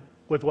confronted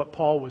with what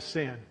Paul was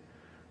saying.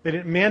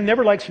 Man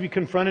never likes to be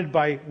confronted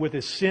with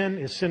his sin,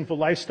 his sinful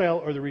lifestyle,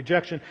 or the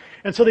rejection.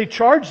 And so they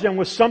charged them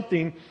with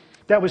something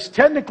that was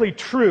technically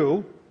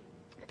true,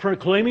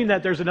 proclaiming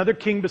that there's another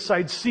king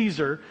besides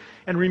Caesar.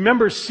 And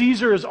remember,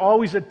 Caesar is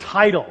always a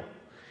title.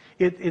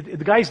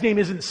 The guy's name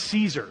isn't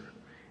Caesar.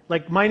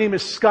 Like, my name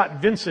is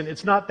Scott Vincent.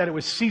 It's not that it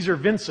was Caesar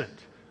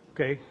Vincent.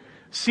 Okay?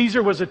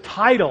 Caesar was a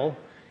title,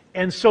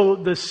 and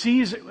so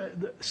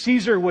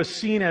Caesar was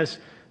seen as,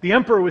 the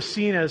emperor was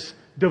seen as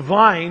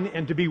divine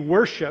and to be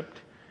worshipped.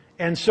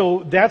 And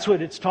so that's what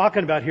it's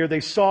talking about here.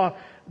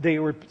 They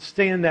were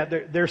saying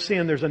that they're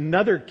saying there's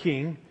another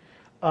king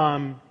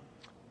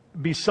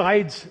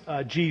besides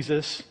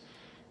Jesus.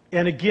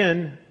 And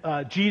again,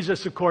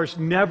 Jesus, of course,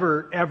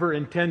 never ever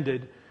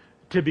intended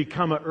to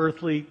become an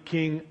earthly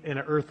king in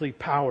an earthly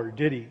power,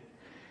 did he?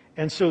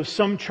 And so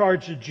some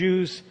charge the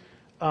Jews,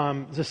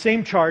 the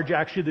same charge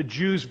actually the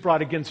Jews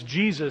brought against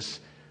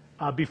Jesus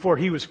before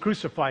he was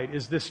crucified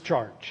is this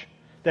charge,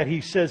 that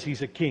he says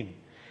he's a king.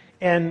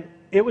 And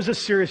it was a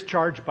serious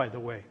charge, by the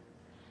way.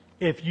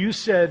 If you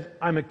said,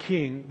 I'm a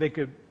king, they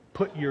could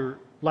put your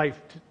life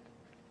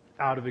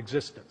out of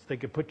existence. They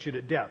could put you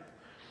to death.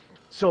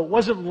 So it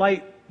wasn't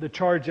light, the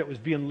charge that was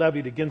being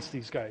levied against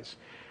these guys.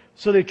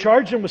 So they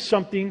charged him with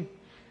something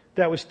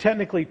that was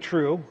technically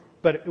true,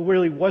 but it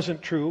really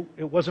wasn't true.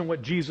 It wasn't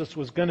what Jesus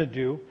was going to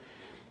do.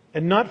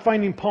 And not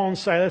finding Paul and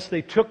Silas,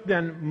 they took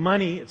then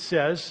money, it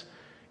says,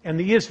 and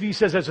the ESV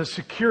says as a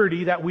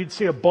security, that we'd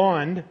say a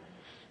bond,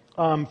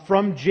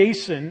 from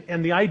Jason.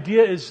 And the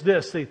idea is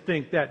this, they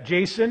think that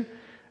Jason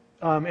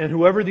and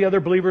whoever the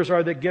other believers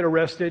are that get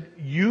arrested,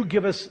 you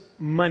give us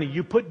money.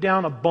 You put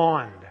down a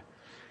bond.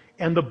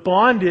 And the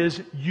bond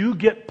is you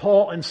get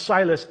Paul and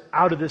Silas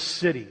out of this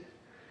city.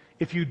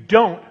 If you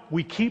don't,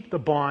 we keep the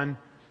bond,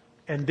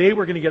 and they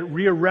were going to get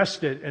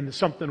rearrested and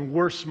something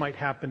worse might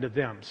happen to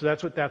them. So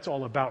that's what that's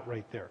all about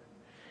right there.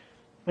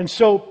 And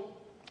so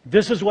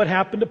this is what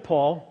happened to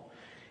Paul.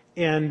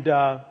 And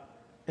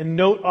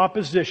note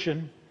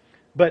opposition,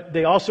 but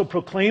they also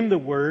proclaimed the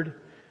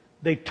word.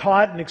 They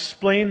taught and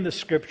explained the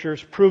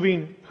scriptures,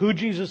 proving who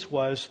Jesus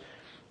was.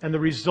 And the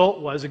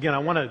result was, again, I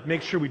want to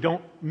make sure we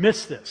don't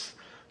miss this.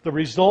 The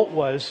result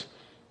was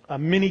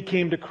many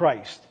came to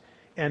Christ.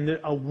 And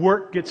a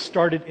work gets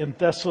started in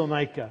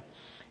Thessalonica.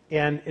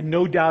 And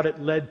no doubt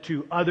it led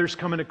to others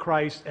coming to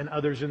Christ and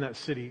others in that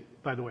city,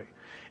 by the way.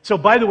 So,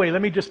 by the way,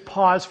 let me just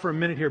pause for a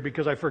minute here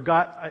because I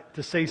forgot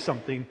to say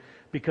something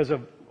because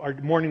of our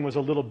morning was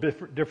a little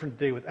different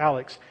day with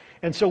Alex.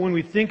 And so when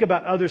we think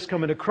about others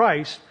coming to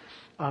Christ,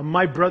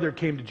 my brother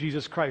came to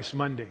Jesus Christ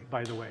Monday,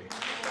 by the way.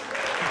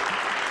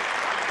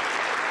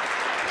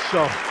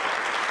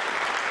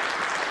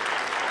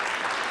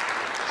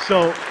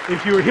 So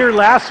if you were here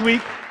last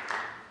week,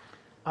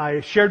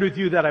 I shared with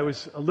you that I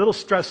was a little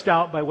stressed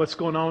out by what's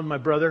going on with my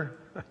brother.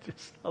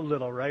 Just a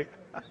little, right?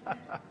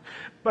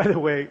 By the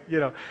way,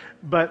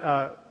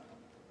 but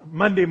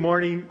Monday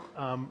morning,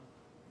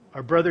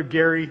 our brother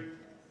Gary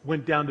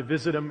went down to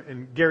visit him,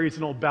 and Gary's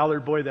an old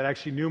Ballard boy that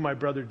actually knew my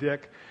brother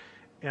Dick.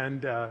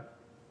 And,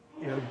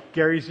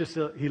 Gary's just,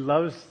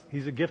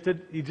 he's a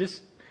gifted,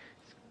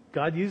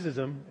 God uses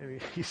him.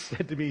 And he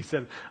said to me, he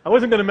said, I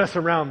wasn't going to mess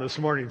around this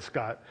morning,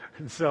 Scott.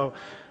 And so,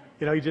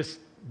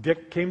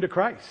 Dick came to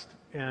Christ.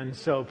 And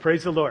so,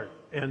 praise the Lord.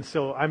 And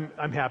so,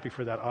 I'm happy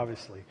for that,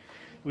 obviously.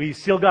 We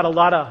still got a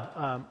lot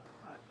of,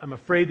 I'm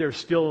afraid there's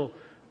still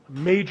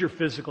major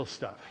physical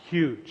stuff,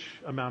 huge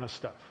amount of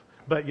stuff.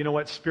 But you know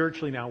what?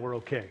 Spiritually now we're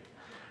okay.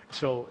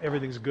 So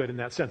everything's good in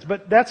that sense.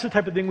 But that's the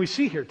type of thing we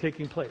see here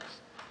taking place.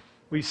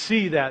 We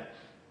see that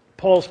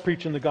Paul's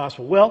preaching the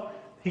gospel. Well,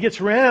 he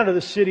gets ran out of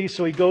the city,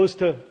 so he goes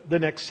to the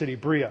next city,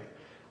 Berea.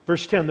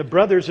 Verse 10, the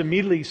brothers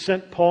immediately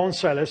sent Paul and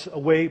Silas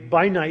away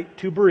by night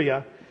to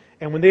Berea,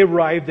 and when they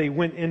arrived, they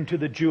went into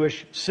the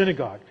Jewish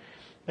synagogue.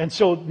 And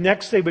so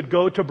next they would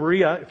go to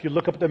Berea. If you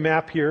look up the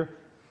map here,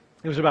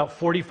 it was about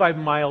 45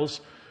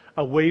 miles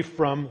away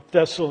from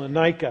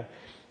Thessalonica.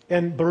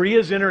 And Berea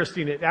is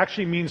interesting. It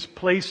actually means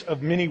place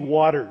of many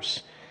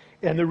waters.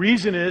 And the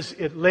reason is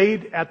it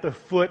laid at the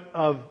foot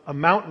of a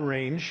mountain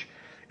range.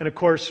 And of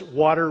course,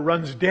 water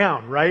runs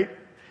down, right?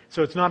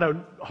 So it's not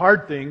a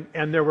hard thing.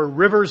 And there were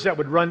rivers that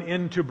would run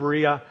into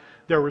Berea.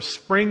 There were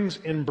springs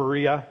in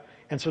Berea.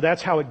 And so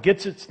that's how it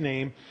gets its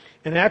name.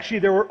 And actually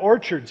there were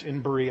orchards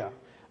in Berea.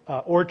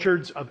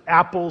 Orchards of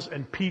apples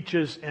and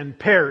peaches and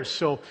pears.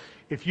 So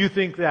if you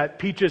think that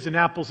peaches and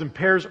apples and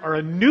pears are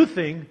a new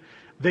thing,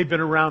 they've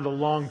been around a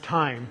long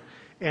time.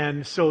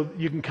 And so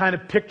you can kind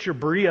of picture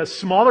Berea,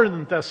 smaller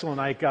than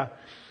Thessalonica,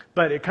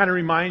 but it kind of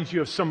reminds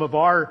you of some of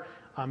our,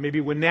 maybe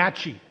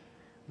Wenatchee,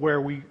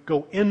 where we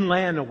go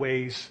inland a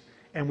ways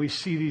and we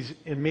see these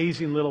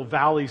amazing little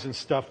valleys and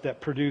stuff that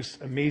produce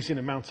amazing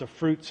amounts of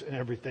fruits and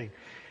everything.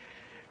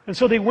 And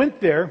so they went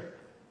there,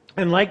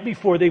 and like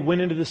before, they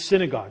went into the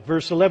synagogue.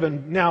 Verse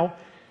 11, now,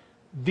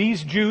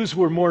 these Jews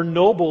were more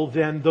noble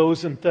than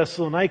those in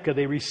Thessalonica.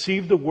 They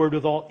received the word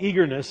with all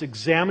eagerness,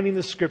 examining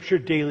the scripture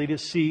daily to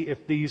see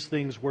if these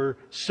things were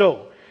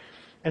so.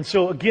 And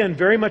so again,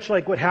 very much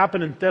like what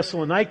happened in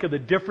Thessalonica, the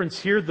difference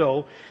here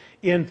though,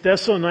 in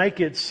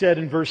Thessalonica it said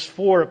in verse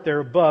 4 up there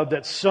above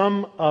that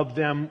some of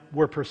them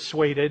were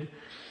persuaded.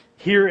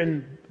 Here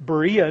in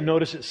Berea,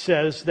 notice it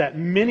says that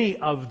many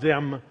of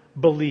them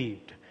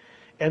believed.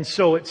 And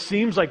so it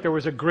seems like there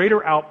was a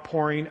greater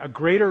outpouring, a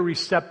greater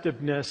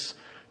receptiveness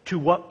to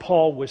what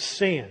Paul was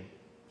saying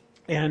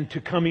and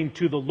to coming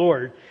to the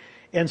Lord.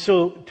 And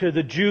so to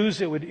the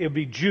Jews, it would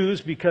be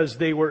Jews because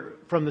they were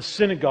from the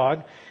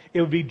synagogue.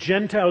 It would be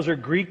Gentiles or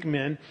Greek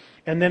men.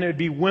 And then it would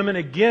be women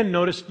again.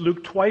 Notice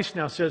Luke twice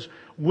now says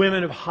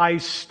women of high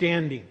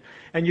standing.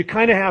 And you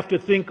kind of have to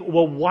think,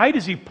 well, why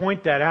does he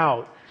point that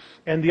out?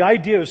 And the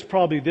idea is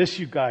probably this,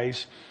 you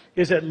guys,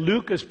 is that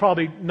Luke is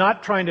probably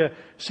not trying to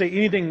say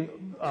anything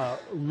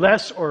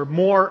less or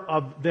more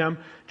of them,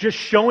 just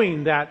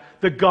showing that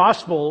the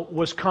gospel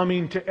was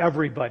coming to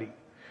everybody.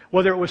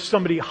 Whether it was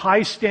somebody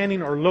high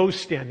standing or low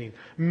standing,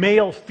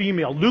 male,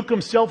 female. Luke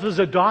himself is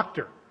a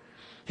doctor.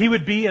 He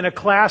would be in a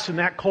class in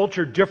that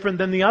culture different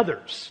than the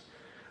others.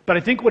 But I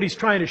think what he's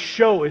trying to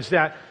show is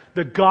that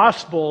the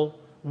gospel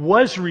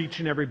was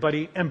reaching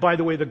everybody. And by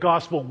the way, the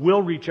gospel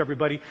will reach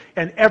everybody.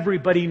 And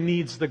everybody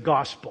needs the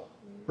gospel.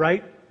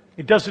 Right?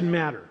 It doesn't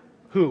matter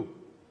who.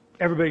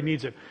 Everybody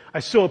needs it. I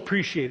so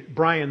appreciate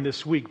Brian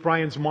this week.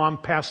 Brian's mom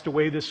passed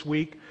away this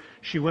week.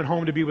 She went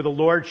home to be with the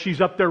Lord. She's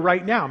up there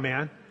right now,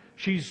 man.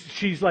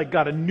 She's like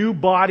got a new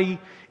body,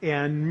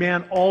 and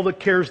man, all the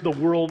cares of the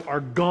world are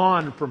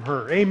gone from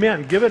her.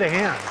 Amen. Give it a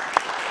hand.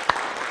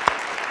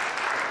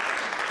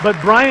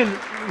 But Brian,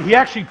 he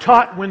actually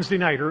taught Wednesday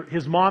night.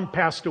 His mom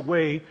passed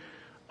away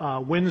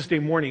Wednesday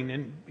morning,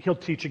 and he'll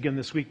teach again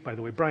this week, by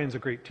the way. Brian's a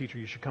great teacher.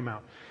 You should come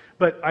out.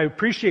 But I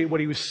appreciate what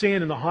he was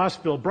saying in the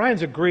hospital.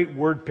 Brian's a great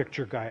word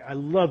picture guy. I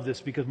love this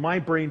because my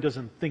brain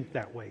doesn't think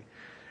that way.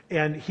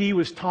 And he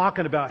was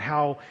talking about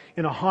how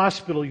in a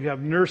hospital you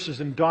have nurses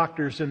and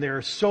doctors and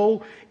they're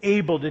so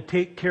able to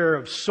take care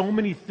of so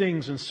many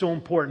things and so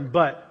important,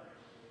 but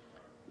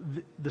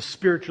the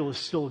spiritual is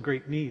still a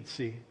great need,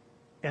 see?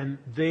 And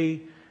they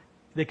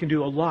can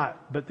do a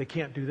lot, but they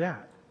can't do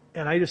that.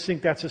 And I just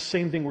think that's the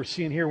same thing we're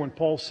seeing here when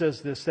Paul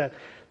says this, that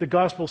the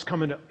gospel's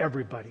coming to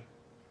everybody.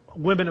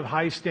 Women of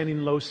high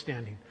standing, low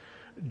standing.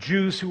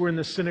 Jews who were in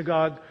the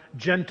synagogue,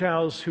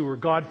 Gentiles who were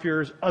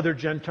God-fearers, other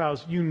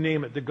Gentiles, you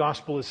name it. The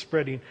gospel is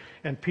spreading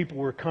and people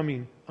were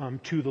coming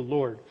to the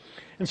Lord.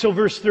 And so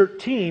verse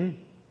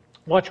 13,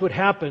 watch what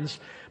happens.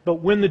 But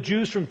when the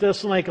Jews from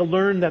Thessalonica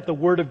learned that the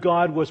word of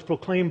God was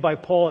proclaimed by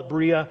Paul at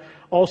Berea,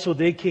 also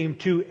they came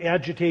too,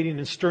 agitating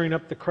and stirring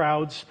up the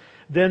crowds.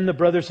 Then the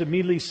brothers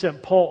immediately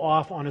sent Paul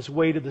off on his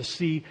way to the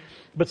sea,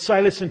 but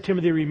Silas and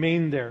Timothy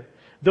remained there.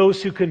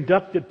 Those who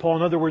conducted Paul,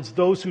 in other words,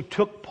 those who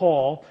took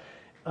Paul,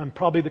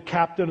 probably the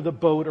captain of the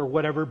boat or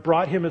whatever,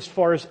 brought him as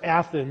far as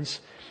Athens,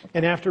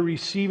 and after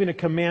receiving a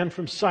command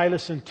from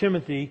Silas and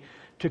Timothy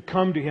to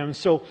come to him.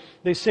 So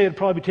they say it'd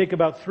probably take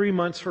about 3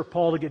 months for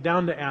Paul to get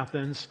down to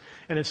Athens,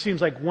 and it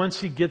seems like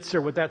once he gets there,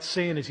 what that's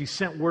saying is he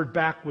sent word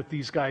back with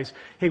these guys,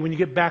 hey, when you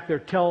get back there,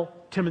 tell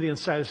Timothy and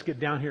Silas to get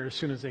down here as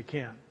soon as they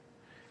can.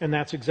 And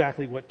that's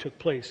exactly what took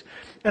place.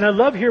 And I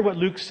love here what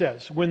Luke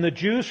says. When the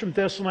Jews from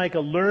Thessalonica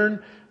learned,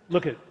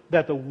 look at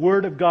that the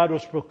word of God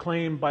was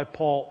proclaimed by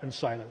Paul and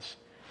Silas.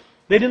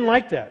 They didn't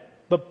like that.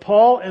 But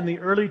Paul and the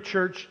early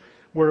church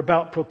were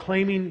about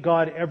proclaiming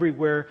God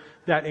everywhere,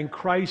 that in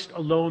Christ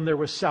alone there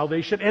was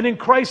salvation. And in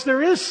Christ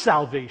there is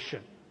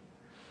salvation.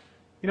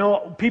 You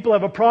know, people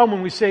have a problem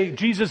when we say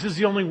Jesus is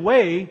the only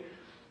way.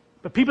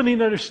 But people need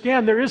to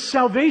understand there is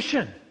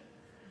salvation.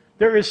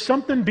 There is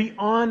something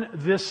beyond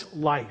this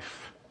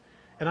life.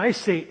 And I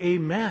say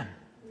amen.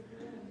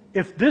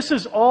 If this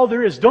is all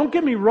there is, don't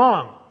get me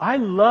wrong. I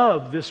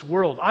love this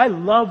world. I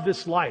love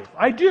this life.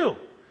 I do.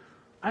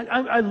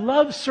 I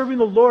love serving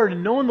the Lord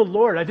and knowing the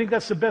Lord. I think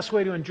that's the best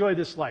way to enjoy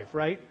this life,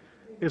 right?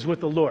 Is with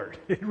the Lord.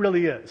 It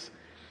really is.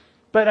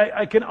 But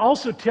I can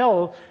also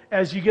tell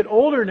as you get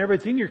older and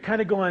everything, you're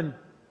kind of going,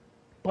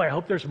 boy, I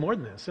hope there's more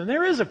than this. And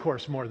there is, of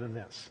course, more than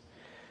this.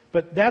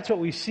 But that's what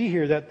we see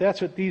here,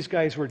 that's what these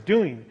guys were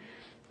doing.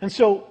 And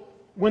so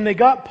when they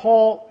got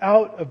Paul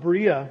out of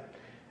Berea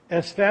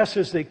as fast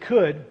as they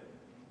could,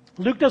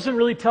 Luke doesn't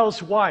really tell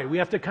us why. We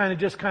have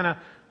to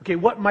okay,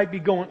 what might be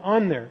going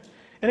on there?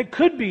 And it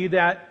could be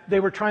that they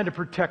were trying to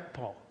protect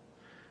Paul.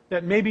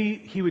 That maybe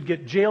he would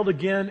get jailed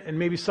again and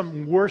maybe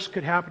something worse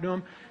could happen to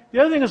him. The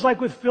other thing is like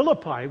with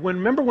Philippi.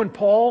 Remember when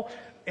Paul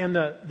and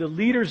the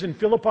leaders in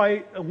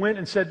Philippi went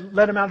and said,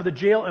 let him out of the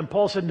jail? And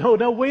Paul said,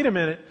 no, wait a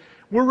minute.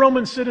 We're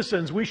Roman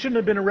citizens. We shouldn't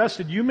have been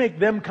arrested. You make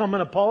them come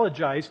and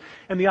apologize.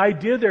 And the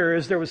idea there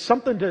is there was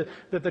something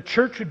that the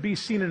church would be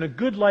seen in a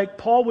good light.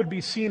 Paul would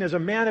be seen as a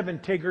man of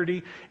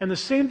integrity. And the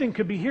same thing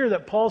could be here,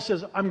 that Paul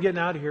says, I'm getting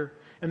out of here.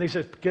 And they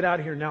said, get out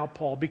of here now,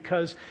 Paul,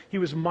 because he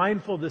was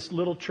mindful of this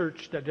little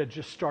church that had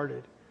just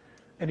started.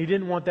 And he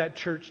didn't want that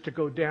church to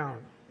go down.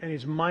 And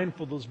he's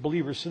mindful of those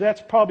believers. So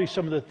that's probably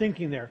some of the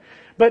thinking there.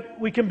 But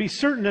we can be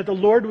certain that the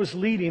Lord was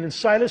leading, and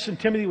Silas and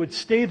Timothy would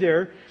stay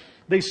there.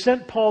 They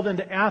sent Paul then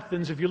to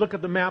Athens. If you look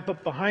at the map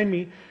up behind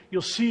me,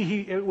 you'll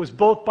see it was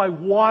both by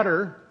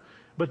water,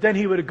 but then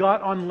he would have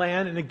got on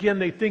land. And again,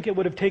 they think it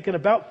would have taken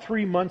about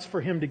 3 months for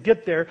him to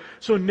get there.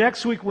 So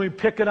next week when we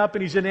pick it up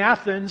and he's in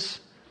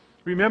Athens,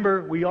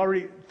 remember,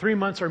 3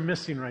 months are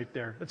missing right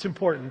there. That's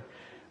important.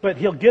 But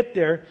he'll get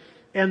there.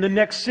 And the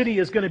next city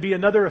is going to be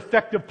another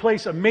effective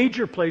place, a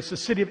major place, the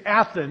city of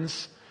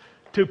Athens,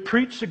 to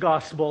preach the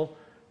gospel,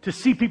 to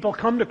see people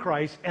come to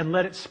Christ and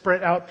let it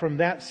spread out from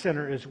that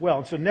center as well.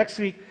 And so next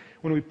week,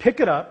 when we pick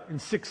it up in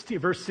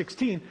verse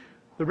 16,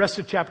 the rest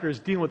of the chapter is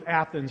dealing with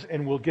Athens,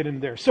 and we'll get in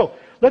there. So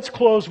let's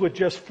close with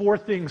just 4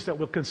 things that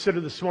we'll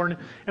consider this morning.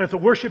 And if the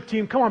worship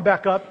team, come on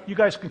back up. You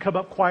guys can come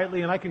up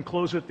quietly, and I can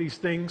close with these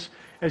things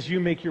as you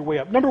make your way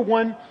up. Number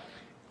 1,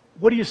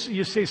 what do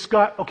you say,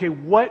 Scott? Okay,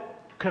 what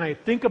can I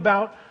think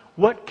about?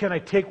 What can I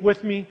take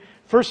with me?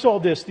 First of all,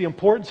 the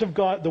importance of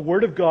God, the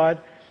Word of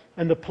God,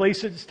 and the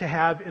place it's to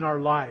have in our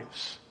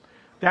lives.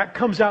 That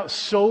comes out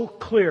so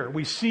clear.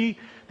 We see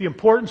the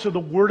importance of the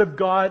Word of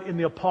God in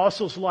the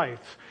apostles'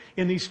 life,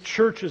 in these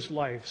churches'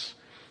 lives.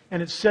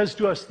 And it says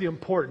to us the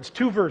importance.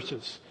 2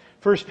 verses.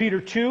 1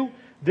 Peter 2,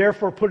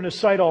 therefore putting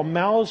aside all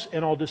malice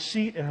and all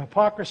deceit and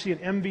hypocrisy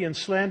and envy and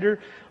slander,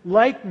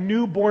 like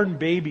newborn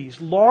babies,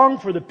 long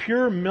for the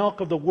pure milk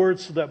of the Word,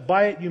 so that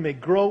by it you may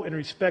grow in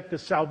respect to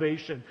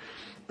salvation.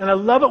 And I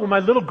love it when my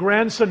little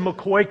grandson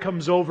McCoy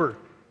comes over.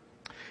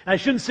 And I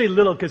shouldn't say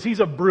little because he's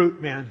a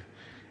brute, man.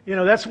 You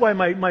know, that's why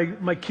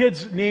my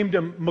kids named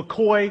him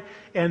McCoy,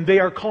 and they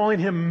are calling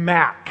him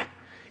Mac.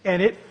 And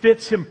it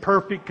fits him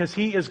perfect because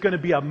he is going to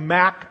be a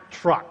Mack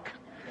truck.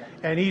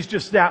 And he's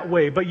just that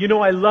way. But you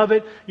know, I love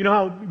it. You know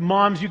how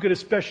moms, you could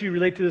especially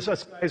relate to this.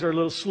 Us guys are a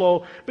little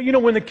slow. But you know,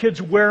 when the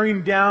kid's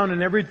wearing down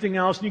and everything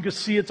else, and you can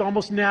see it's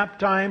almost nap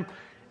time,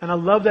 And I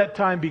love that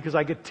time because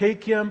I could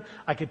take him,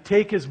 I could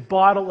take his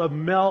bottle of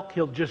milk,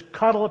 he'll just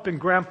cuddle up in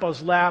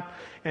Grandpa's lap,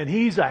 and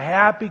he's a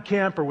happy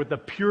camper with the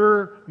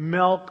pure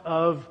milk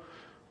of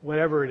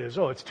whatever it is.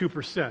 Oh, it's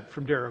 2%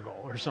 from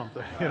Darigal or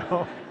something, you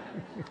know.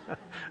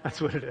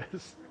 That's what it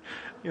is.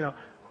 You know.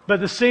 But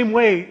the same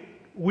way,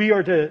 we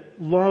are to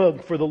long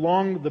for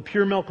the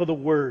pure milk of the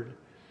Word,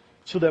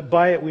 so that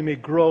by it we may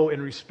grow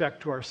in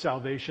respect to our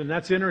salvation.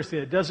 That's interesting.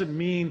 It doesn't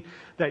mean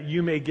that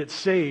you may get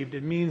saved.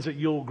 It means that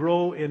you'll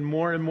grow in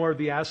more and more of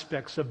the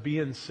aspects of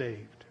being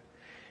saved.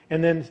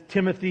 And then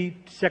 2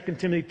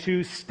 Timothy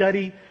 2,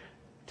 study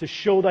to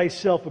show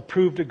thyself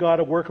approved to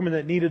God, a workman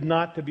that needed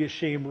not to be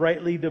ashamed,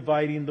 rightly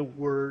dividing the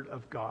Word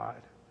of God.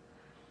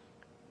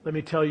 Let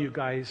me tell you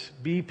guys,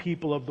 be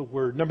people of the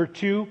Word. Number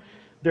 2,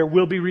 there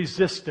will be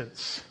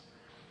resistance.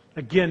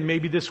 Again,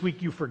 maybe this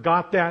week you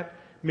forgot that.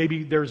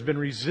 Maybe there's been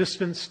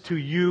resistance to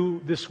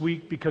you this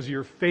week because of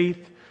your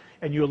faith,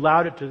 and you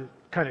allowed it to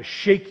kind of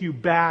shake you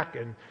back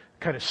and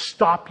kind of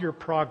stop your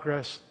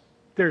progress.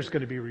 There's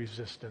going to be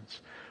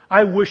resistance.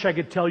 I wish I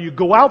could tell you,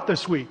 go out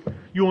this week.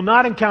 You will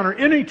not encounter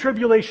any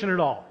tribulation at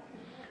all.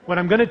 What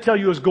I'm going to tell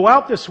you is go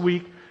out this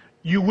week.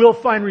 You will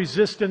find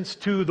resistance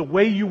to the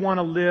way you want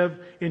to live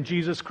in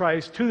Jesus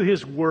Christ, to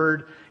His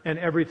Word, and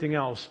everything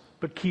else.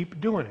 But keep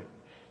doing it.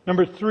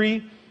 Number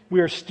 3, we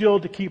are still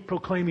to keep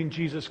proclaiming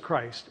Jesus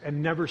Christ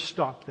and never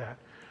stop that.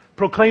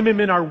 Proclaim Him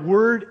in our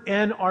word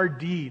and our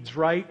deeds,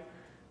 right?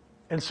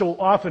 And so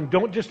often,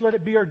 don't just let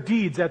it be our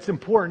deeds. That's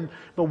important.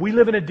 But we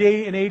live in a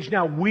day and age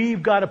now,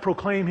 we've got to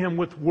proclaim Him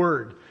with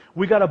word.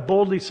 We've got to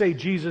boldly say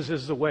Jesus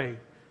is the way.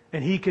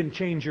 And He can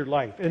change your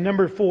life. And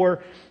number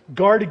 4,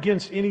 guard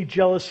against any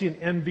jealousy and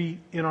envy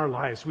in our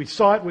lives. We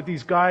saw it with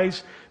these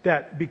guys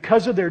that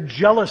because of their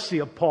jealousy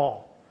of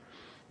Paul,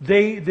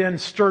 they then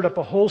stirred up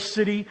a whole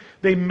city.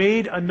 They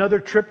made another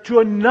trip to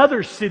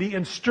another city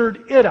and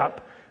stirred it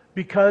up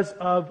because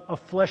of a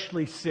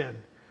fleshly sin.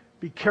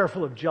 Be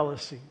careful of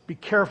jealousy. Be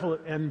careful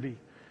of envy.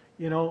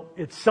 You know,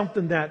 it's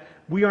something that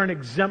we aren't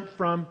exempt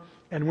from.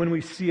 And when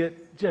we see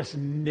it, just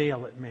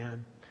nail it,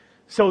 man.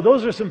 So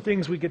those are some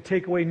things we could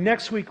take away.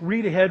 Next week,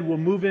 read ahead. We'll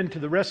move into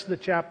the rest of the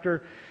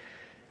chapter.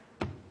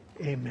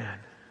 Amen.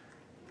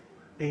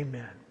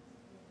 Amen.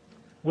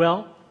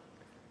 Well,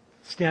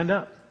 stand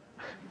up.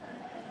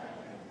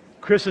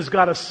 Chris has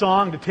got a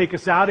song to take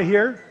us out of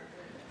here.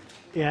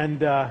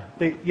 And,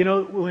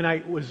 when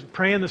I was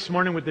praying this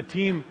morning with the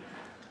team,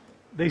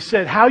 they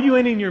said, how are you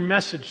ending your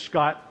message,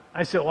 Scott?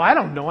 I said, well, I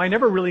don't know. I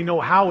never really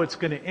know how it's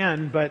going to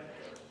end. But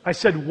I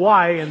said,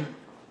 why? And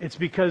it's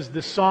because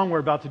this song we're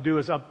about to do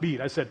is upbeat.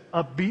 I said,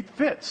 upbeat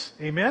fits.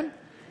 Amen?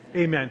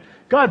 Amen.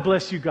 God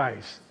bless you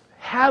guys.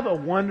 Have a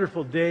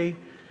wonderful day.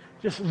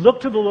 Just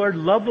look to the Lord.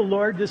 Love the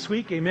Lord this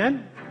week.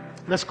 Amen?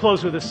 Let's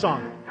close with this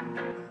song.